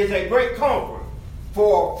 This is a great comfort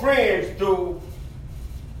for friends who,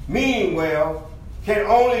 meaning well, can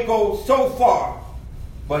only go so far,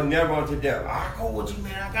 but never unto death. I go with you,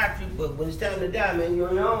 man. I got you, but when it's time to die, man, you're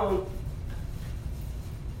on your own.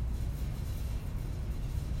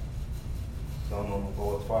 Some of them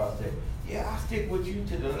go as far as say, yeah, I'll stick with you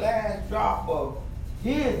to the last drop of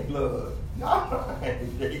his blood. No,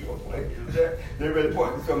 they gonna point to that. They really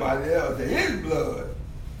point to somebody else, to his blood,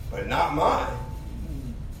 but not mine.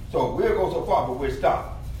 So we'll go so far, but we'll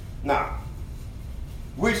stop. Now,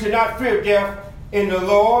 we should not fear death in the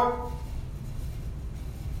Lord,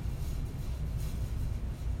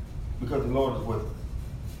 because the Lord is with us.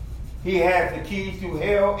 He has the keys to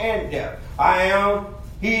hell and death. I am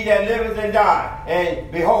he that liveth and died,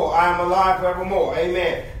 and behold, I am alive forevermore.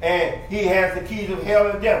 Amen. And he has the keys of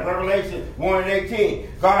hell and death. Revelation 1:18.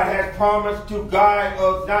 God has promised to guide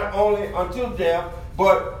us not only unto death,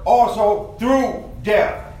 but also through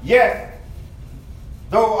death. Yes,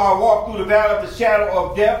 though I walk through the valley of the shadow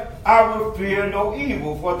of death, I will fear no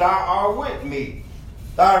evil, for thou art with me.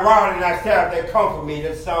 Thy rod and thy staff, they comfort me.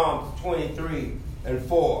 That's Psalms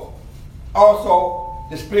 23:4. Also,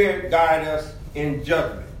 the Spirit guides us in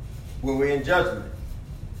judgment, when we're in judgment.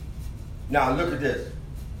 Now look at this,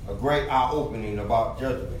 a great eye-opening about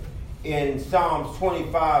judgment. In Psalms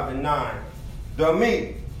 25:9, the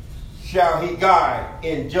meek shall he guide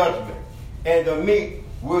in judgment, and the meek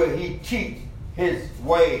will he teach his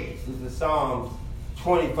ways. This is Psalms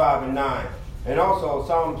 25:9. And also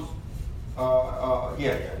Psalms,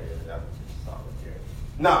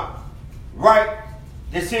 Now, right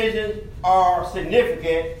decisions are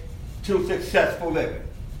significant to successful living,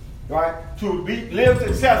 right? To live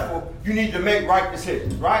successful, you need to make right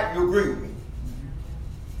decisions, right? You agree with me?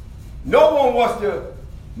 No one wants to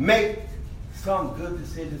make some good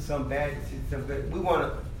decisions, some bad decisions, some good. We want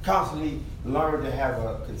to constantly learn to have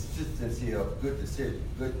a consistency of good decisions,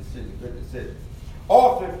 good decisions, good decisions.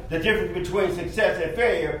 Often, the difference between success and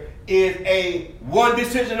failure is a one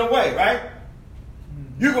decision away, right?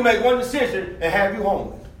 You can make one decision and have you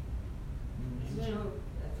homeless.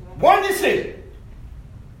 One decision.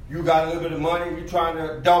 You got a little bit of money, you're trying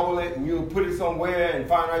to double it, and you put it somewhere and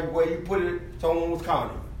find out where you put it, someone was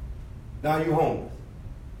counting. Now you're homeless.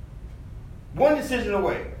 One decision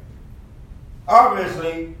away.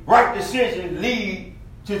 Obviously, right decisions lead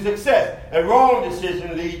to success, and wrong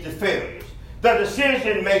decisions lead to failures. The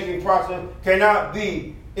decision-making process cannot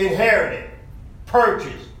be inherited,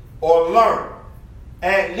 purchased, or learned,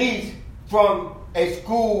 at least from a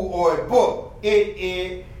school or a book.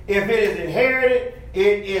 If it is inherited,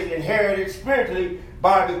 it is inherited spiritually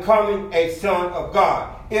by becoming a son of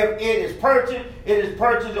God. If it is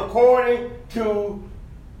purchased according to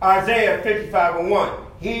Isaiah 55:1.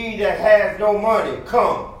 He that has no money,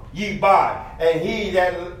 come, ye buy. And he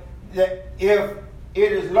that if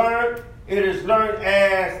it is learned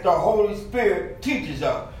as the Holy Spirit teaches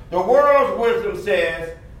us. The world's wisdom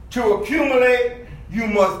says, to accumulate, you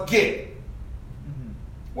must get.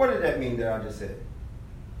 What did that mean that I just said?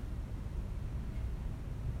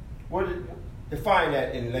 Define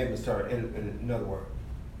that in layman's terms, in another word,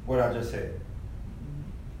 what I just said.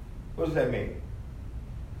 What does that mean?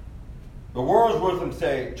 The world's wisdom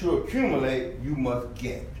say, to accumulate, you must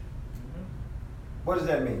get. What does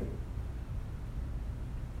that mean?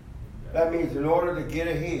 That means in order to get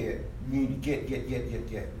ahead, you need to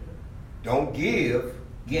get. Don't give,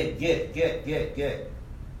 get.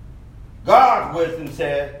 God's wisdom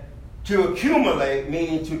says, to accumulate,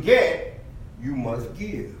 meaning to get, you must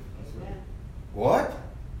give. What?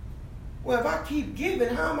 Well, if I keep giving,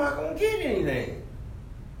 how am I going to get anything?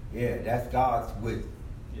 Yeah, that's God's wisdom.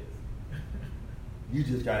 Yes. You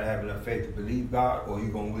just got to have enough faith to believe God, or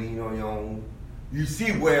you're going to lean on your own. You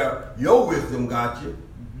see where your wisdom got you.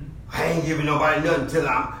 Mm-hmm. I ain't giving nobody nothing till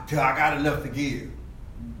I got enough to give.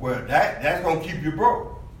 Well, that's going to keep you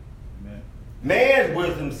broke. Amen. Man's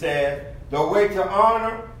wisdom says the way to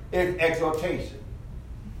honor is exaltation.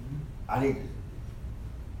 Mm-hmm. I need to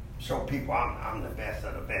show people I'm the best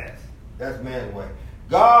of the best. That's man's way.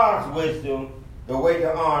 God's wisdom, the way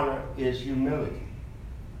to honor is humility.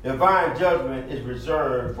 Divine judgment is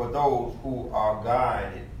reserved for those who are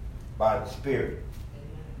guided by the Spirit.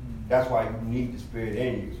 That's why you need the Spirit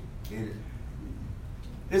in you.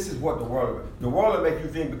 This is what the world will make you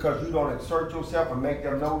think because you don't exert yourself and make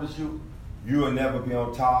them notice you, you will never be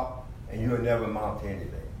on top and you will never amount to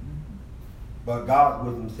anything. But God's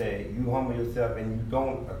wisdom said, you humble yourself and you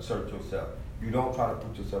don't assert yourself. You don't try to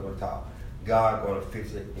put yourself on top. God's going to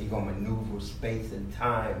fix it. He's going to maneuver space and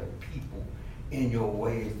time and people in your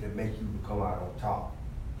ways to make you come out on top.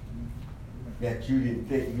 That you didn't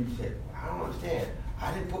think. You said, I don't understand.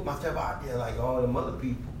 I didn't put myself out there like all them other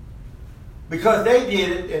people. Because they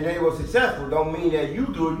did it and they were successful don't mean that you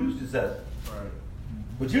do it, you're successful. Right.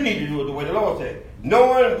 But you need to do it the way the Lord said.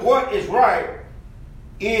 Knowing what is right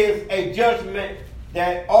is a judgment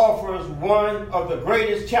that offers one of the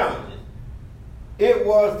greatest challenges. It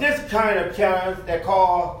was this kind of challenge that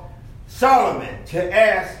caused Solomon to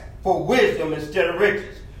ask for wisdom instead of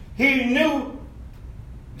riches. He knew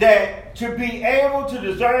that to be able to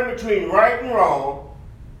discern between right and wrong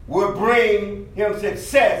would bring him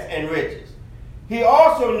success and riches. He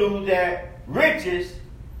also knew that riches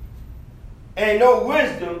and no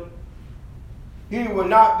wisdom, he would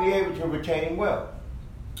not be able to retain wealth.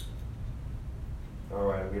 All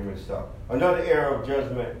right, I'm getting ready to stop. Another area of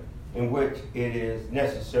judgment in which it is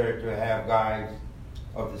necessary to have guides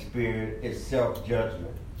of the Spirit is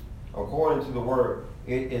self-judgment. According to the Word,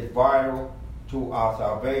 it is vital to our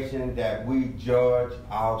salvation that we judge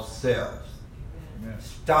ourselves. Amen.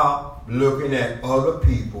 Stop looking at other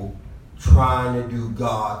people trying to do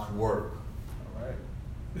God's work. All right.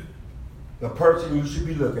 The person you should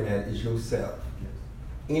be looking at is yourself.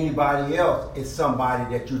 Anybody else is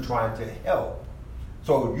somebody that you're trying to help.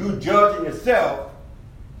 So you judging yourself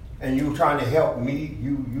and you trying to help me,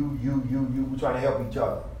 we're trying to help each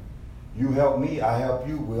other. You help me, I help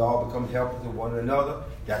you. We all become helpers of one another.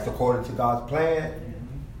 That's according to God's plan.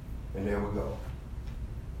 Mm-hmm. And there we go.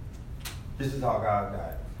 This is how God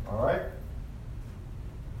guides. All right?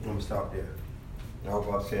 Let me stop there. I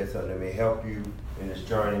hope I've said something that may help you in this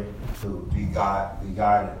journey to be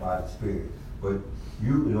guided by the Spirit. But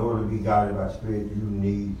you, in order to be guided by the Spirit, you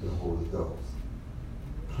need the Holy Ghost.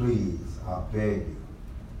 Please, I beg you.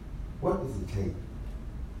 What does it take?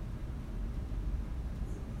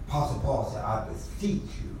 Apostle Paul said, I beseech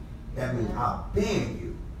you. That means I beg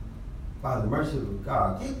you. By the mercy of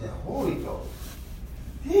God, get the Holy Ghost.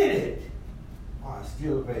 Get it. While it's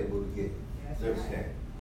still available to get it. That's You understand? right.